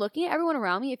 and when I'm looking at everyone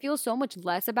around me, it feels so much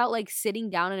less about like sitting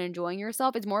down and enjoying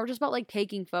yourself. It's more just about like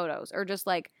taking photos or just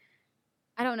like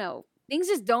I don't know. Things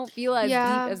just don't feel as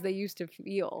deep Yeah. as they used to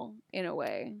feel in a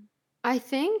way. I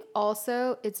think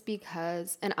also it's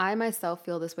because, and I myself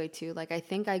feel this way too. Like, I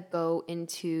feel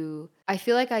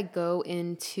like I go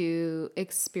into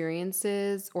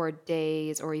experiences or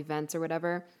days or events or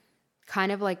whatever,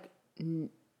 kind of like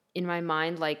in my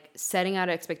mind, like setting out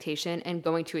an expectation and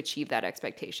going to achieve that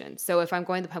expectation. So if I'm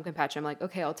going to the pumpkin patch, I'm like,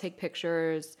 okay, I'll take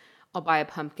pictures, I'll buy a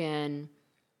pumpkin,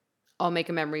 I'll make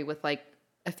a memory with like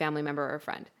a family member or a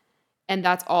friend. And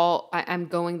that's all. I'm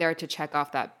going there to check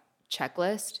off that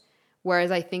checklist.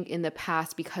 Whereas I think in the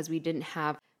past, because we didn't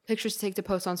have pictures to take to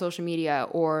post on social media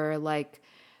or like,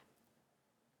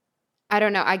 I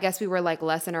don't know, I guess we were like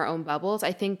less in our own bubbles.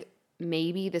 I think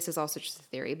maybe this is also just a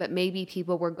theory, but maybe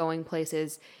people were going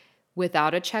places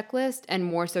without a checklist and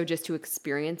more so just to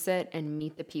experience it and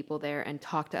meet the people there and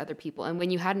talk to other people. And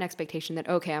when you had an expectation that,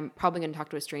 okay, I'm probably going to talk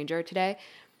to a stranger today,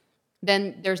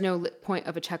 then there's no point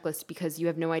of a checklist because you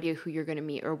have no idea who you're going to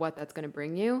meet or what that's going to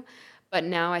bring you. But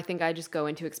now I think I just go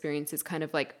into experiences kind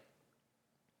of like,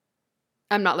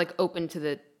 I'm not like open to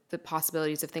the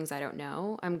possibilities of things I don't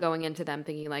know. I'm going into them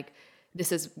thinking like,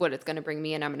 this is what it's going to bring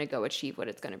me, and I'm going to go achieve what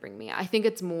it's going to bring me. I think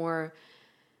it's more,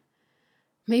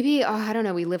 maybe, I don't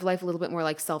know, we live life a little bit more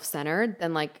like self-centered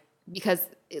than like, because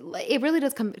it really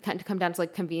does come down to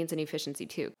like convenience and efficiency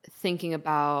too. Thinking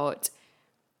about,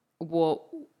 well,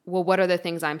 what are the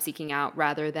things I'm seeking out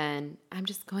rather than I'm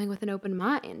just going with an open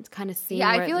mind, kind of seeing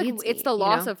where I feel it like leads it's me, the you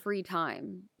loss know? of free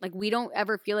time. Like we don't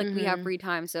ever feel like we have free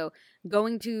time. So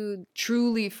going to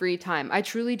Truly free time. I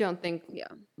truly don't think,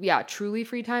 yeah. truly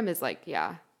free time is like,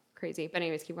 crazy. But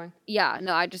anyways, keep going. Yeah,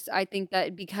 no, I think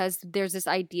that because there's this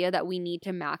idea that we need to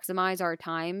maximize our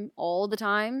time all the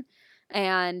time,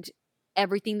 and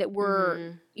everything that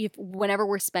if whenever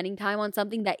we're spending time on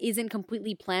something that isn't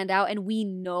completely planned out and we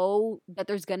know that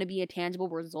there's going to be a tangible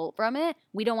result from it,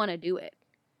 we don't want to do it.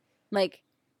 Like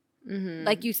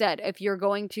you said, if you're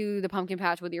going to the pumpkin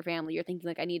patch with your family, you're thinking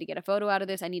like, I need to get a photo out of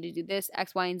this, I need to do this,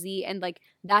 X, Y, and Z, and like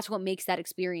that's what makes that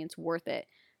experience worth it.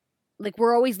 Like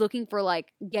we're always looking for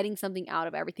like getting something out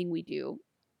of everything we do.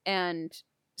 And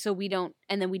so we don't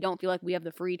feel like we have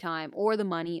the free time or the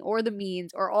money or the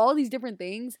means or all these different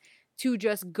things to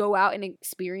just go out and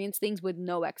experience things with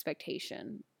no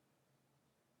expectation.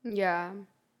 Yeah.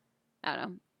 I don't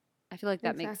know. I feel like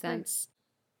that makes sense.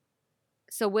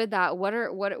 So with that, what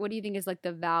do you think is like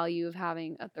the value of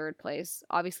having a third place?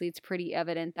 Obviously, it's pretty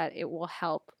evident that it will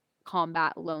help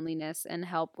combat loneliness and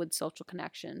help with social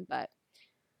connection, but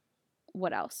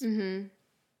what else?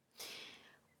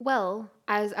 Well,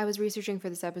 as I was researching for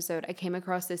this episode, I came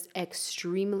across this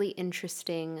extremely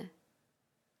interesting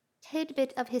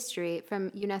tidbit of history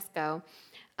from UNESCO.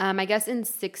 I guess in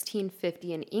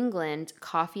 1650 in England,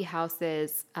 coffee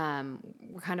houses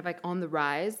were kind of like on the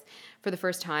rise for the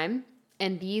first time.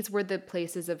 And these were the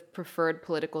places of preferred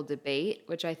political debate,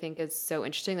 which I think is so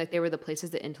interesting. Like they were the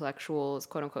places that intellectuals,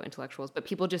 quote unquote intellectuals, but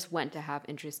people just went to have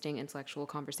interesting intellectual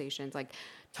conversations, like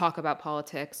talk about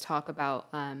politics, talk about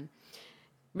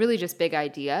really just big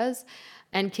ideas.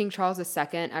 And King Charles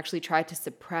II actually tried to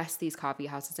suppress these coffee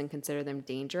houses and consider them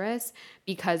dangerous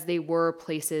because they were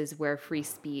places where free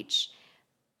speech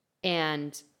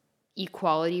and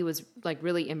equality was like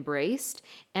really embraced.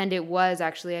 And it was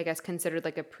actually, I guess, considered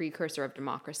like a precursor of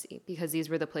democracy because these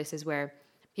were the places where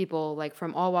people like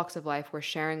from all walks of life were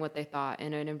sharing what they thought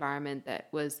in an environment that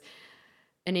was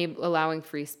allowing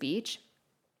free speech.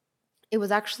 It was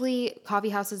actually, coffee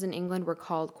houses in England were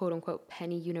called quote unquote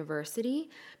penny university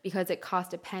because it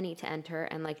cost a penny to enter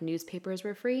and like newspapers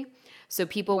were free. So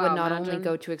people would not only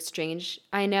go to exchange,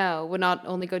 would not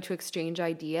only go to exchange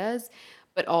ideas,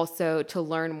 but also to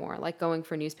learn more, like going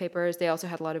for newspapers. They also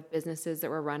had a lot of businesses that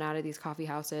were run out of these coffee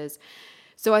houses.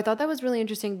 So I thought that was really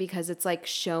interesting because it's like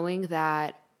showing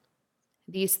that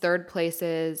these third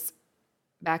places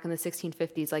back in the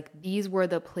 1650s, like these were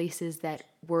the places that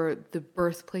were the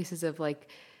birthplaces of like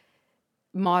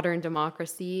modern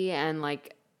democracy and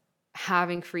like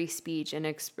having free speech and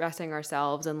expressing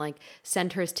ourselves and like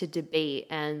centers to debate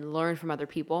and learn from other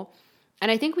people. And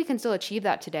I think we can still achieve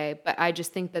that today, but I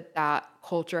just think that that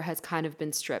culture has kind of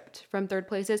been stripped from third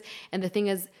places. And the thing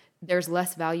is, there's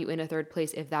less value in a third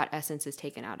place if that essence is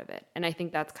taken out of it. And I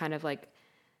think that's kind of like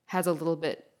has a little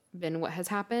bit been what has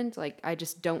happened. Like, I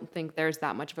just don't think there's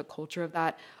that much of a culture of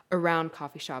that around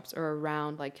coffee shops or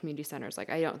around like community centers.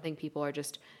 Like, I don't think people are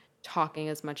just talking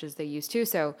as much as they used to.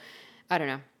 So I don't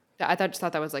know. Just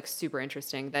thought that was like super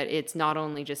interesting that it's not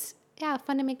only just,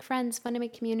 fun to make friends, fun to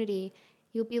make community,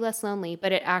 you'll be less lonely,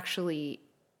 but it actually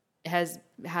has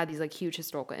had these like huge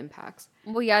historical impacts.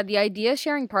 Well, yeah, the idea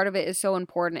sharing part of it is so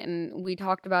important. And we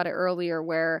talked about it earlier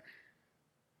where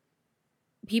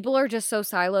people are just so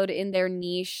siloed in their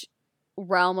niche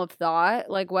realm of thought,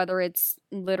 like whether it's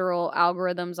literal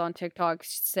algorithms on TikTok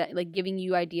like giving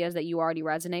you ideas that you already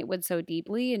resonate with so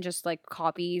deeply and just like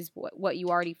copies what you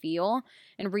already feel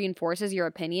and reinforces your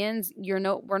opinions. We're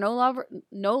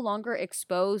no longer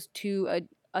exposed to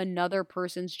another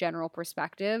person's general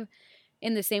perspective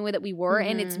in the same way that we were,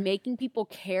 and it's making people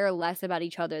care less about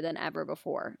each other than ever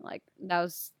before. Like that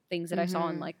was things that I saw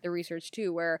in like the research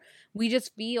too, where we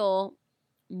just feel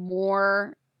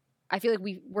more, I feel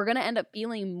like we're going to end up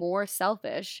feeling more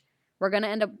selfish. We're going to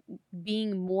end up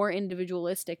being more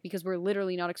individualistic because we're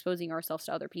literally not exposing ourselves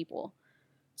to other people.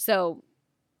 So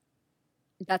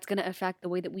that's going to affect the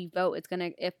way that we vote. It's going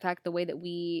to affect the way that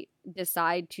we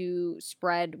decide to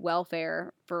spread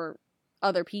welfare for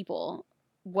other people,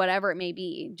 whatever it may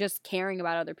be. Just caring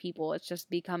about other people. It's just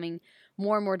becoming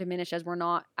more and more diminished as we're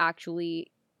not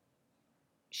actually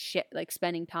like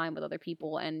spending time with other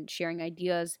people and sharing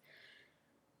ideas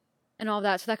and all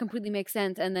that. So that completely makes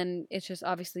sense. And then it's just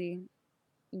obviously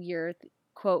your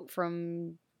quote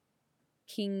from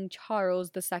King Charles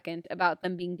II about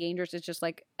them being dangerous is just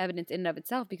like evidence in and of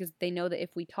itself, because they know that if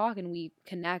we talk and we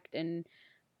connect and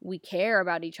we care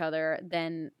about each other,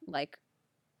 then like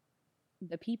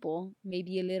the people may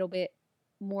be a little bit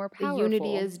more powerful. The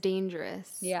unity is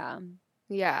dangerous. Yeah.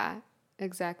 Yeah,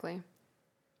 exactly.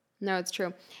 No, it's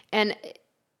true. And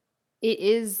it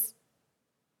is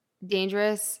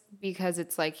dangerous because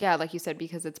it's like, yeah, like you said,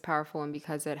 because it's powerful and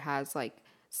because it has like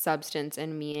substance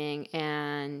and meaning,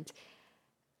 and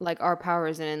like our power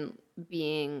isn't in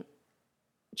being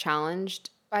challenged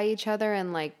by each other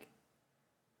and like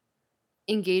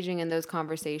engaging in those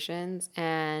conversations.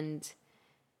 And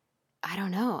I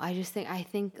don't know. I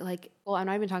think like, well, I'm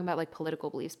not even talking about like political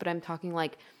beliefs, but I'm talking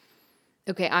like,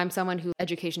 okay, I'm someone who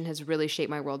education has really shaped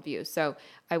my worldview. So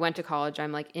I went to college.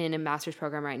 I'm like in a master's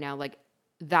program right now. Like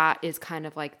that is kind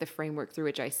of like the framework through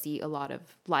which I see a lot of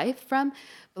life from.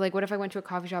 But like, what if I went to a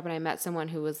coffee shop and I met someone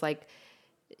who was like,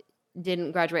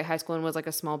 didn't graduate high school and was like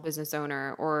a small business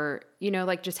owner, or, you know,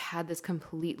 like just had this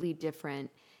completely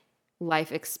different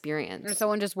life experience. Or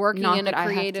someone just working Not in that a I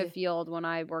have creative to- field when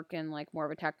I work in like more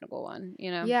of a technical one, you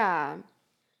know? Yeah.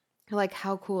 Like,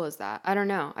 how cool is that? I don't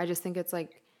know. I just think it's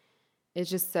like, it's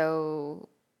just so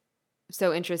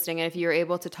interesting. And if you're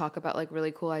able to talk about like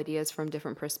really cool ideas from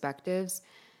different perspectives,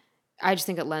 I just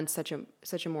think it lends such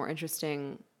a more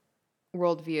interesting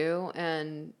worldview,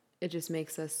 and it just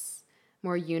makes us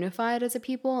more unified as a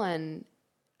people. And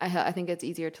I think it's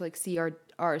easier to like see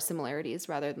our similarities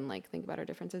rather than like think about our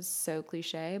differences. So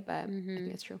cliche, but I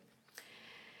think it's true.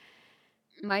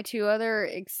 My two other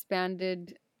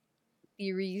expanded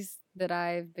theories that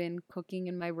I've been cooking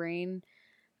in my brain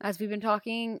as we've been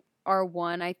talking are,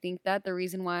 one, I think that the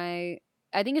reason why,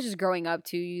 I think it's just growing up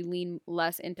too, you lean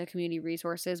less into community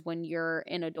resources when you're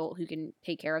an adult who can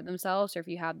take care of themselves, or if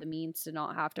you have the means to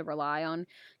not have to rely on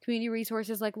community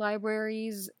resources like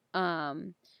libraries,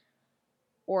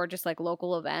 or just like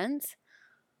local events.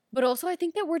 But also I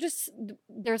think that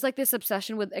there's like this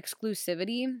obsession with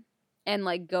exclusivity and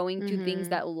like going to things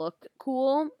that look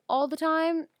cool all the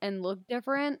time and look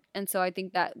different. And so I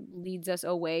think that leads us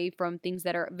away from things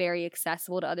that are very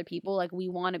accessible to other people. Like we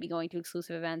want to be going to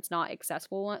exclusive events, not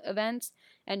accessible events,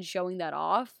 and showing that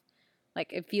off.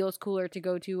 Like it feels cooler to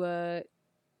go to a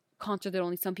concert that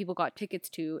only some people got tickets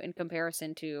to in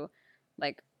comparison to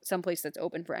like some place that's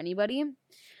open for anybody.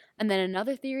 And then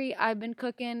another theory I've been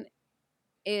cooking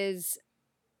is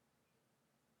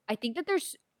I think that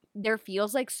there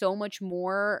feels like so much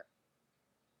more,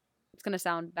 it's going to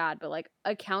sound bad, but like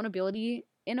accountability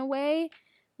in a way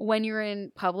when you're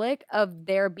in public, of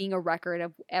there being a record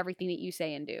of everything that you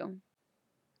say and do.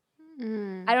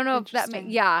 I don't know if that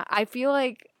yeah, I feel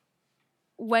like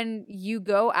when you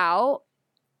go out,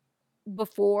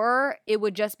 before it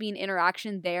would just be an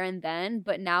interaction there and then,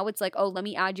 but now it's like, oh, let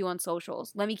me add you on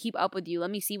socials, let me keep up with you,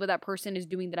 let me see what that person is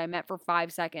doing that I met for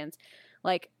 5 seconds,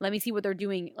 like let me see what they're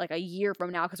doing like a year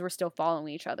from now because we're still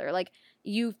following each other. Like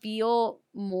you feel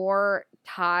more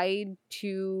tied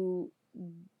to,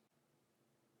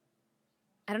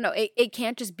 I don't know, it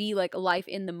can't just be like life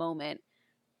in the moment,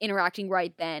 interacting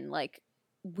right then. Like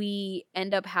we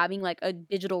end up having like a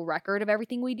digital record of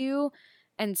everything we do.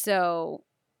 And so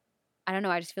I don't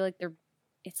know, I just feel like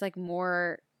it's like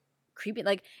more creepy.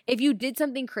 Like if you did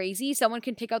something crazy, someone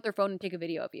can take out their phone and take a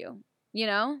video of you, you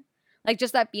know? Like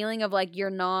just that feeling of like you're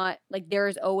not, like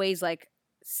there's always like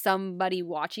somebody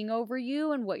watching over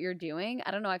you and what you're doing.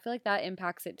 I don't know, I feel like that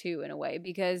impacts it too in a way,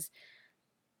 because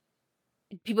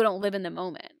people don't live in the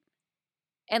moment.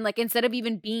 And like instead of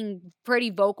even being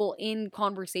pretty vocal in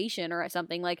conversation or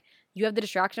something, like you have the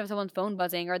distraction of someone's phone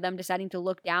buzzing or them deciding to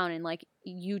look down and like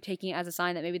you taking it as a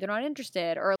sign that maybe they're not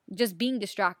interested, or just being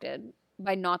distracted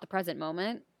by not the present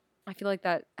moment. I feel like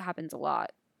that happens a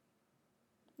lot.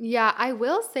 Yeah, I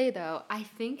will say though, I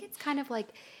think it's kind of like,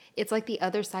 it's like the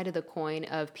other side of the coin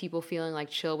of people feeling like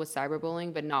chill with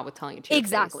cyberbullying, but not with telling it to your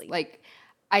face. Like,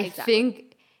 I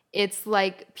think it's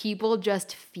like people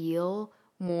just feel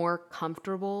more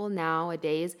comfortable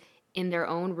nowadays in their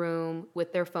own room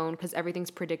with their phone because everything's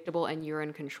predictable and you're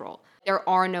in control. There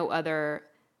are no other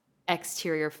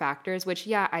exterior factors, which,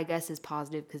 yeah, I guess is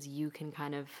positive because you can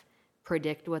kind of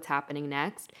predict what's happening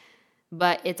next.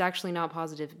 But it's actually not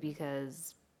positive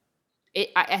because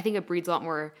I think it breeds a lot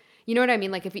more. You know what I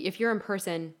mean? Like if you're in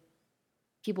person,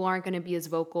 people aren't going to be as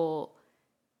vocal.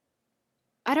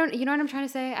 You know what I'm trying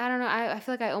to say? I don't know. I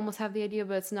feel like I almost have the idea,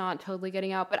 but it's not totally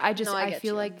getting out. But I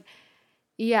feel like,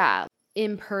 yeah,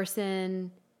 in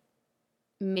person,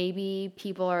 maybe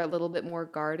people are a little bit more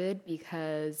guarded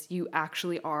because you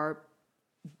actually are,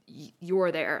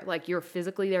 you're there. Like, you're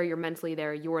physically there, you're mentally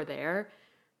there, you're there.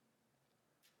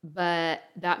 But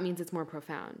that means it's more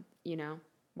profound, you know?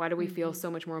 Why do we feel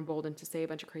so much more emboldened to say a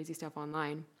bunch of crazy stuff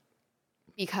online?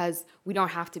 Because we don't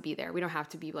have to be there. We don't have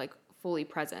to be like fully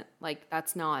present. Like,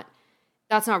 that's not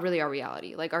really our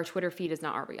reality. Like, our Twitter feed is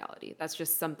not our reality. That's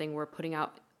just something we're putting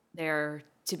out there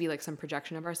to be like some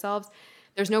projection of ourselves.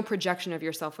 There's no projection of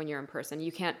yourself when you're in person.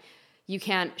 You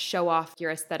can't show off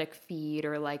your aesthetic feed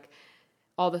or like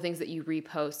all the things that you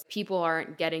repost. People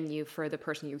aren't getting you for the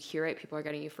person you curate. People are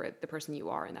getting you for the person you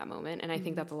are in that moment. And I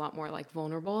think that's a lot more like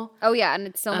vulnerable. Oh yeah, and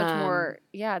it's so much more.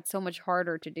 Yeah, it's so much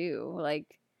harder to do. Like,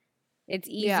 it's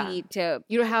easy to.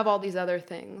 You don't have all these other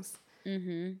things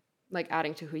Mm-hmm. like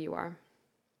adding to who you are.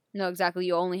 No, exactly.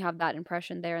 You only have that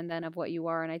impression there and then of what you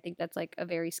are, and I think that's like a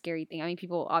very scary thing. I mean,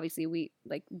 people obviously we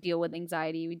like deal with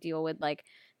anxiety, we deal with like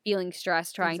feeling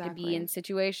stressed trying to be in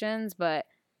situations, but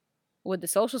with the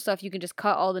social stuff, you can just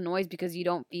cut all the noise because you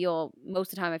don't feel,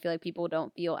 most of the time I feel like people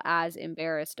don't feel as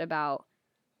embarrassed about,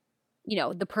 you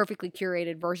know, the perfectly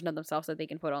curated version of themselves that they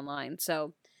can put online.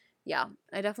 So yeah,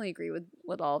 I definitely agree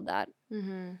with all of that.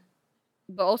 Mm-hmm.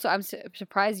 But also I'm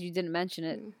surprised you didn't mention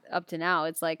it up to now.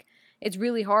 It's like, it's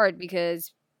really hard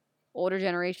because older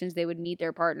generations, they would meet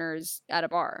their partners at a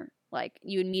bar. Like,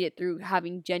 you would meet it through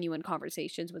having genuine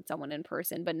conversations with someone in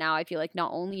person. But now I feel like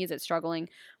not only is it struggling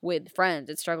with friends,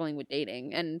 it's struggling with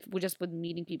dating and just with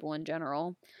meeting people in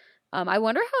general. I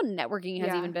wonder how networking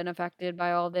has even been affected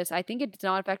by all this. I think it's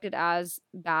not affected as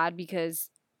bad because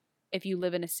if you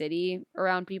live in a city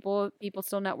around people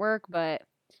still network, but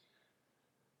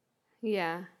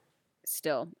yeah,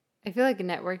 still. I feel like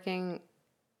networking,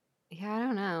 yeah, I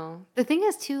don't know. The thing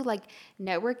is too, like,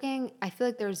 networking, I feel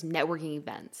like there's networking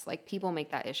events. Like, people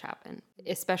make that ish happen,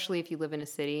 especially if you live in a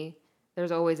city.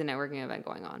 There's always a networking event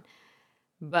going on.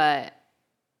 But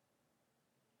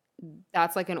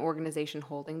that's like an organization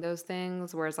holding those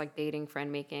things, whereas like dating,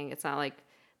 friend making, it's not like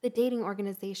the dating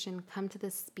organization, come to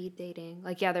this speed dating.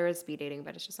 Like, yeah, there is speed dating,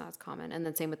 but it's just not as common. And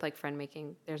then same with like friend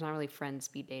making. There's not really friend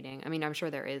speed dating. I mean, I'm sure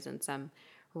there is in some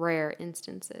rare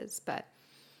instances, but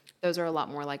those are a lot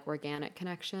more like organic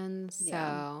connections.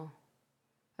 So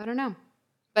I don't know.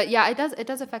 But yeah, it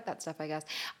does affect that stuff, I guess.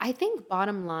 I think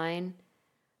bottom line,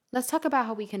 let's talk about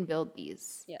how we can build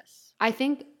these. Yes. I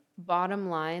think bottom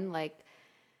line, like,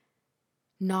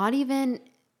 not even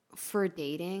for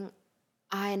dating.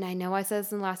 I know I said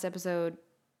this in the last episode,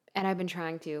 and I've been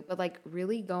trying to, but like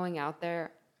really going out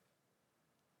there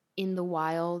in the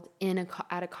wild,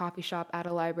 at a coffee shop, at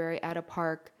a library, at a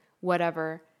park,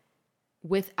 whatever,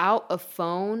 without a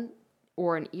phone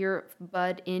or an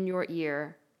earbud in your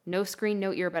ear, no screen,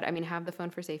 no earbud. I mean, have the phone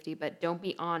for safety, but don't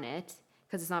be on it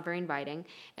because it's not very inviting.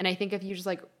 And I think if you just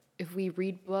like, if we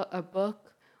read a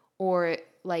book or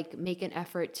like make an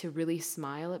effort to really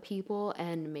smile at people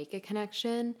and make a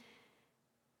connection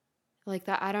like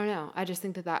that, I don't know. I just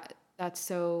think that's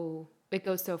so, it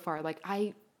goes so far. Like,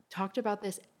 I talked about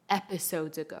this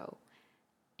episodes ago,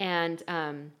 and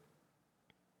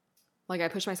like I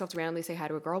pushed myself to randomly say hi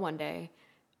to a girl one day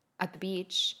at the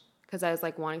beach because I was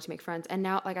like wanting to make friends. And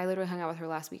now, like, I literally hung out with her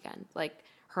last weekend, like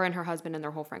her and her husband and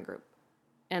their whole friend group.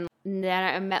 And then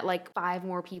I met like 5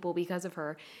 more people because of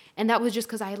her. And that was just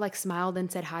because I like smiled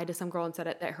and said hi to some girl and said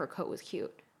that her coat was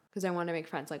cute because I wanted to make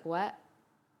friends. Like, what?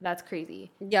 That's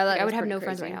crazy. Yeah, like, I would have no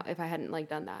friends right now if I hadn't like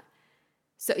done that.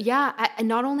 So yeah, and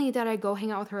not only did I go hang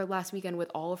out with her last weekend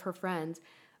with all of her friends,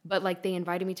 but like they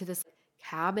invited me to this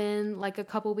cabin like a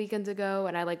couple weekends ago,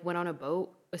 and I like went on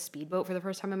a speedboat for the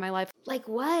first time in my life. Like,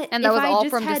 what? And that was all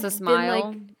from just a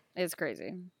smile. It's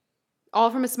crazy.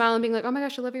 All from a smile and being like, oh my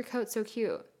gosh, I love your coat, so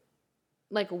cute.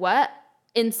 Like, what?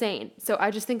 Insane. So I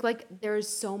just think like there's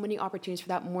so many opportunities for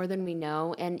that, more than we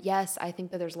know. And yes, I think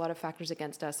that there's a lot of factors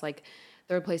against us, like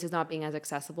third places not being as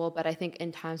accessible. But I think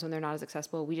in times when they're not as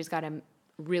accessible, we just got to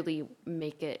really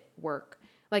make it work.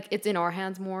 Like, it's in our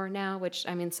hands more now, which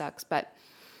I mean sucks, but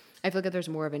I feel like if there's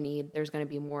more of a need, there's going to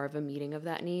be more of a meeting of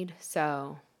that need.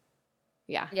 So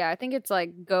yeah. Yeah, I think it's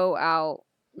like go out,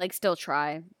 like still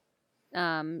try.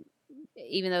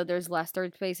 Even though there's less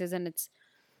third spaces and it's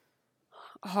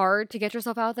hard to get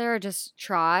yourself out there, just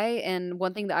try. And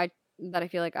one thing that I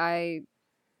feel like I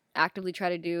actively try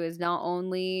to do is not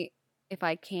only if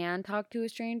I can talk to a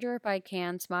stranger, if I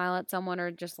can smile at someone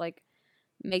or just like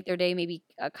make their day maybe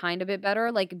a kind of bit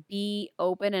better, like be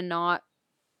open and not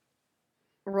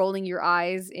rolling your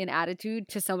eyes in attitude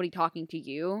to somebody talking to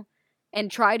you, and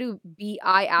try to be,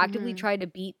 I actively try to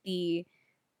beat the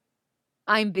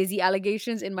I'm busy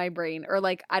allegations in my brain, or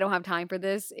like I don't have time for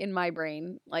this in my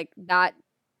brain. Like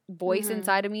voice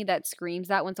inside of me that screams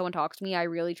that when someone talks to me. I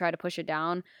really try to push it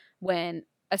down when,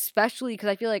 especially because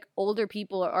I feel like older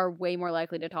people are way more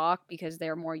likely to talk because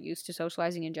they're more used to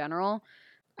socializing in general.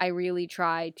 I really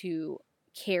try to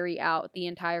carry out the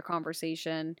entire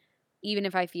conversation, even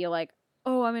if I feel like,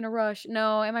 oh, I'm in a rush.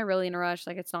 No, am I really in a rush?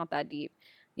 Like, it's not that deep,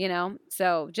 you know?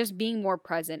 So just being more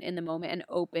present in the moment and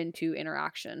open to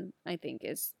interaction, I think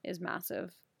is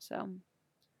massive. So,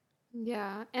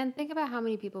 Yeah. And think about how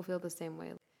many people feel the same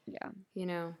way. yeah. You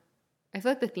know, I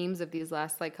feel like the themes of these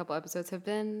last like couple episodes have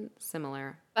been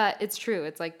similar, but it's true.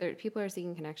 It's like people are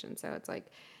seeking connection. So it's like,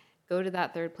 go to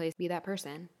that third place, be that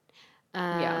person.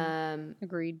 Yeah.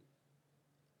 Agreed.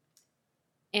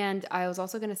 And I was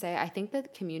also going to say, I think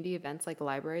that community events like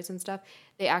libraries and stuff,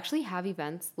 they actually have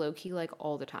events low key like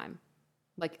all the time.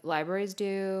 Like libraries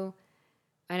do.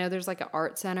 I know there's like an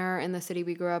art center in the city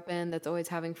we grew up in that's always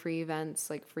having free events,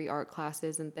 like free art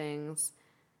classes and things.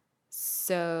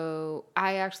 So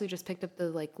I actually just picked up the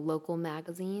like local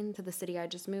magazine to the city I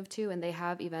just moved to, and they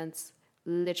have events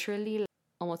literally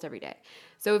almost every day.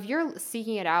 So if you're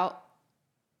seeking it out,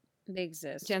 they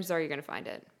exist. Chances are you're going to find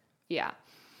it. Yeah.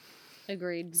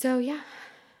 Agreed. So yeah,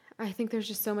 I think there's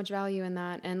just so much value in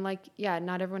that. And like, yeah,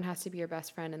 not everyone has to be your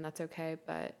best friend, and that's okay,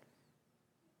 but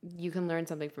you can learn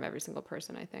something from every single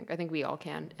person, I think. I think we all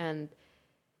can. And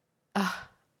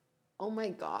oh my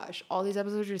gosh, all these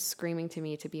episodes are just screaming to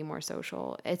me to be more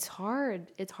social. It's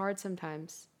hard. It's hard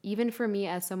sometimes. Even for me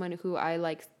as someone who I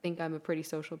like think I'm a pretty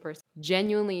social person.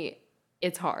 Genuinely,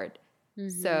 it's hard. Mm-hmm.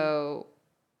 So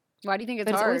why do you think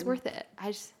it's hard? It's always worth it.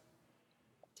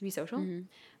 To be social.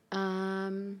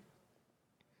 Mm-hmm.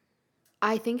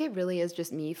 I think it really is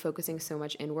just me focusing so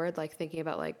much inward, like thinking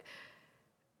about like,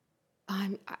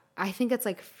 I think it's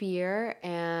like fear,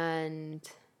 and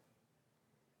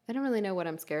I don't really know what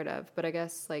I'm scared of, but I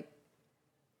guess like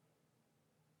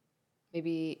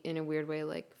maybe in a weird way,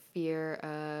 like fear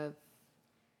of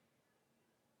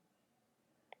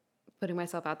putting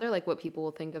myself out there, like what people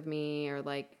will think of me, or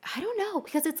like, I don't know,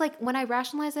 because it's like when I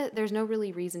rationalize it, there's no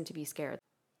really reason to be scared.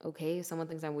 Okay, someone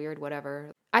thinks I'm weird,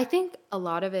 whatever. I think a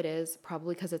lot of it is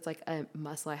probably because it's like a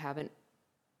muscle I haven't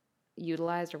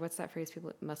utilized, or what's that phrase?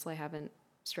 Muscle I haven't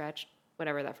stretched,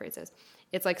 whatever that phrase is.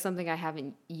 It's like something I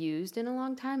haven't used in a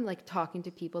long time, like talking to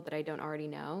people that I don't already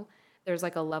know. There's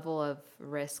like a level of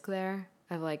risk there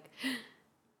of like,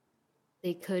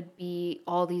 they could be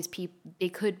all these people, they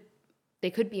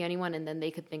could be anyone, and then they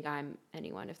could think I'm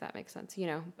anyone, if that makes sense, you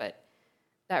know, but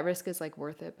that risk is like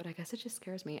worth it, but I guess it just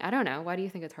scares me. I don't know. Why do you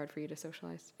think it's hard for you to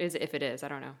socialize? If it is, I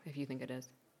don't know if you think it is.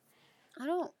 I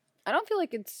don't feel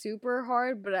like it's super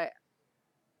hard, but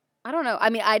I don't know. I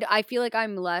mean, I feel like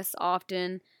I'm less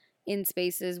often in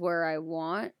spaces where I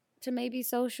want to maybe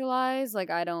socialize. Like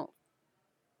I don't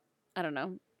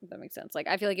know if that makes sense. Like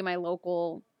I feel like in my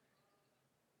local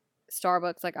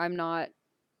Starbucks, like I'm not,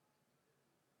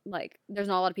 like there's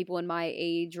not a lot of people in my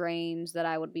age range that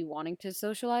I would be wanting to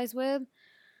socialize with.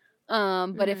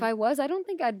 But if I was, I don't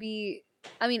think I'd be.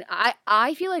 I mean,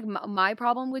 I feel like my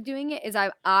problem with doing it is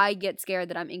I get scared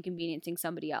that I'm inconveniencing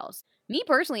somebody else. Me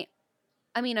personally,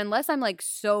 I mean, unless I'm like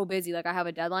so busy, like I have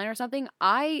a deadline or something,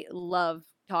 I love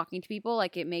talking to people.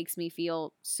 Like it makes me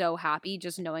feel so happy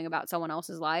just knowing about someone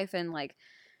else's life and like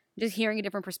just hearing a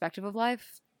different perspective of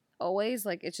life. Always,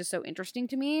 like it's just so interesting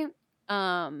to me.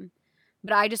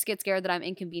 But I just get scared that I'm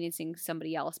inconveniencing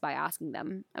somebody else by asking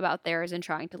them about theirs and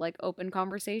trying to like open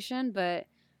conversation. But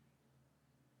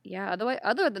yeah,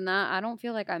 other than that, I don't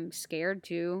feel like I'm scared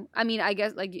to. I mean, I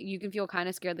guess like you can feel kind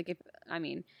of scared. Like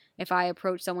if I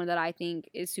approach someone that I think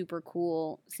is super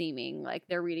cool seeming, like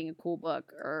they're reading a cool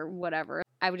book or whatever,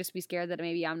 I would just be scared that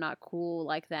maybe I'm not cool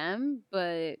like them.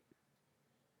 But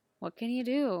what can you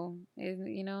do? It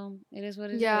is what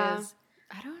it is. Yeah,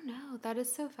 I don't know. That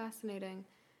is so fascinating.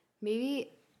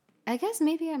 I guess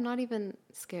maybe I'm not even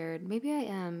scared. Maybe I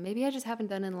am. Maybe I just haven't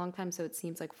done it in a long time, so it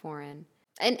seems like foreign.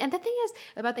 And the thing is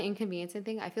about the inconveniencing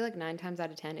thing, I feel like 9 times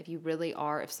out of 10,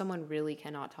 if someone really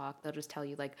cannot talk, they'll just tell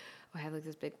you like, oh, I have like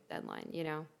this big deadline, you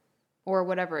know? Or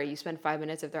whatever. You spend 5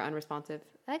 minutes if they're unresponsive.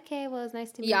 Okay, well, it's nice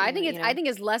to meet you. Yeah, I think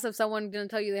it's less of someone gonna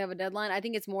tell you they have a deadline. I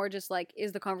think it's more just like,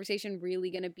 is the conversation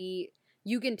really gonna be,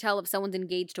 you can tell if someone's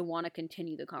engaged to want to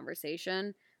continue the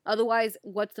conversation. Otherwise,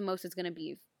 what's the most it's gonna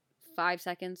be? 5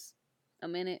 seconds, a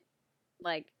minute.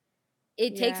 Like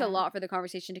it takes a lot for the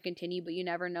conversation to continue, but you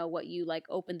never know what you like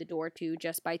open the door to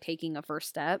just by taking a first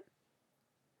step.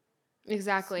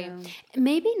 Exactly. So.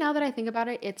 Maybe now that I think about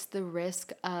it, it's the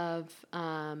risk of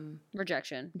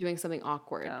rejection, doing something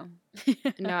awkward. Oh.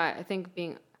 No, I think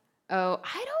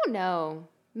I don't know.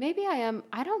 Maybe I am.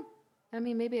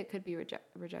 Maybe it could be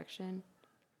rejection.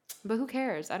 But who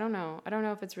cares? I don't know. I don't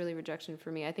know if it's really rejection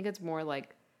for me. I think it's more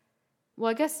like, well,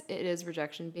 I guess it is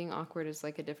rejection. Being awkward is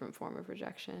like a different form of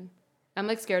rejection. I'm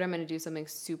like scared I'm going to do something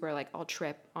super like I'll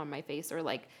trip on my face or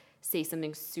like say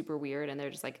something super weird and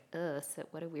they're just like, ugh, so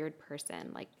what a weird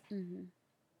person. Like,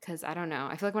 because I don't know.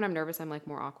 I feel like when I'm nervous, I'm like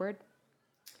more awkward.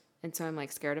 And so I'm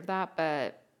like scared of that.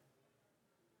 But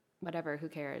whatever, who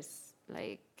cares?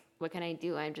 Like, what can I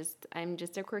do? I'm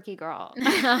just a quirky girl.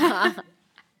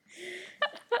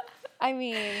 I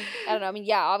mean, I don't know. I mean,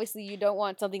 yeah, obviously you don't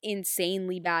want something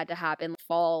insanely bad to happen,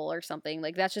 fall or something.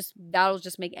 Like that'll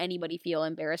just make anybody feel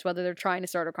embarrassed, whether they're trying to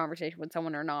start a conversation with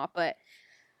someone or not. But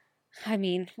I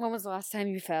mean, when was the last time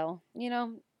you fell? You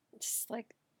know, just like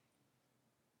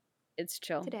it's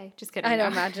chill. Today, just kidding. I know,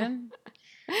 imagine.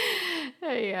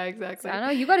 Yeah, exactly. I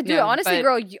know you got to do it. Honestly,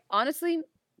 girl. Honestly,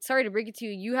 sorry to break it to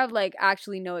you. You have like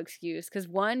actually no excuse because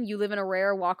one, you live in a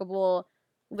rare, walkable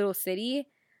little city.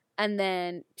 And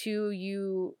then 2,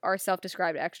 you are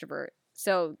self-described extrovert.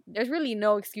 So there's really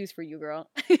no excuse for you, girl.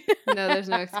 No, there's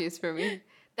no excuse for me.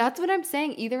 That's what I'm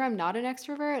saying. Either I'm not an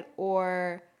extrovert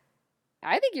or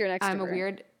I think you're an extrovert. I'm a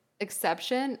weird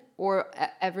exception or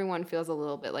everyone feels a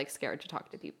little bit like scared to talk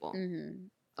to people. Mm-hmm.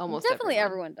 Almost definitely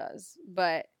everyone does.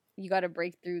 But you got to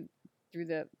break through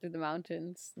the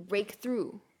mountains. Break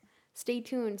through. Stay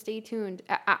tuned.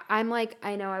 I'm like,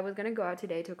 I know I was going to go out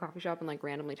today to a coffee shop and like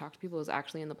randomly talk to people. It was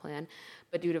actually in the plan,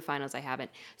 but due to finals, I haven't.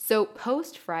 So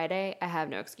post Friday, I have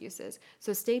no excuses.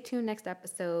 So stay tuned next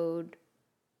episode.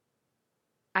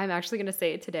 I'm actually going to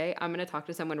say it today. I'm going to talk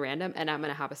to someone random and I'm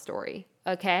going to have a story.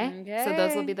 Okay? So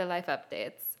those will be the life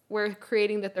updates. We're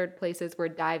creating the third places. We're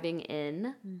diving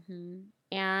in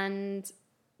and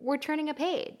we're turning a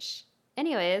page.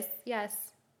 Anyways, yes.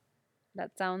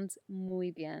 That sounds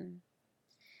muy bien.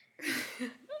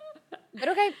 But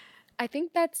okay, I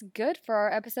think that's good for our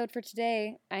episode for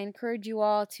today. I encourage you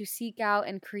all to seek out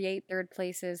and create third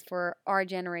places for our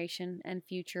generation and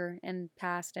future and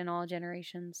past and all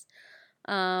generations.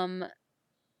 And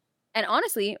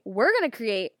honestly, we're going to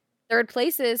create third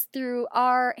places through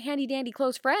our handy dandy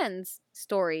close friends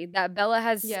story that Bella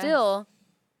has still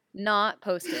not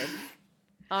posted.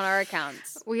 On our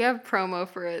accounts. We have promo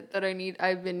for it that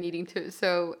I've been needing to.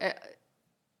 So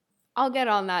I'll get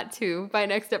on that too by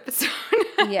next episode.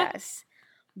 Yes.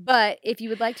 But if you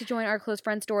would like to join our close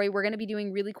friend story, we're going to be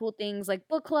doing really cool things like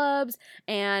book clubs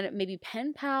and maybe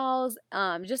pen pals,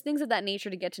 just things of that nature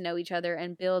to get to know each other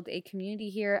and build a community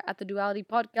here at the Duality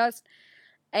Podcast.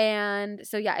 And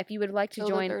so, yeah, if you would like to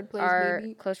join our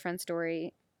close friend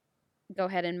story, go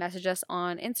ahead and message us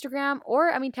on Instagram.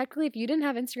 Or, I mean, technically, if you didn't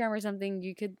have Instagram or something,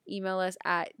 you could email us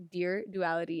at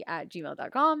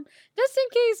dearduality@gmail.com. Just in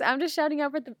case. I'm just shouting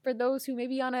out for those who may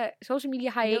be on a social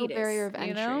media hiatus. No barrier of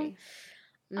entry.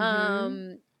 You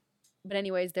know? But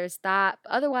anyways, there's that.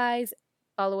 Otherwise,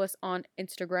 follow us on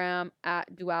Instagram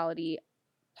at Duality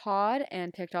Pod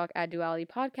and TikTok at Duality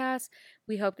Podcast.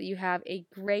 We hope that you have a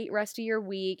great rest of your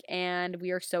week, and we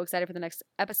are so excited for the next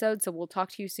episode. So we'll talk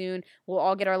to you soon. We'll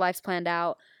all get our lives planned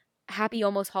out. Happy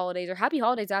almost holidays, or happy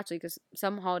holidays actually, because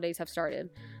some holidays have started,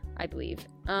 I believe.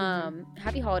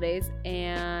 Happy holidays,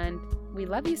 and we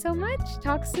love you so much.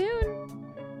 Talk soon.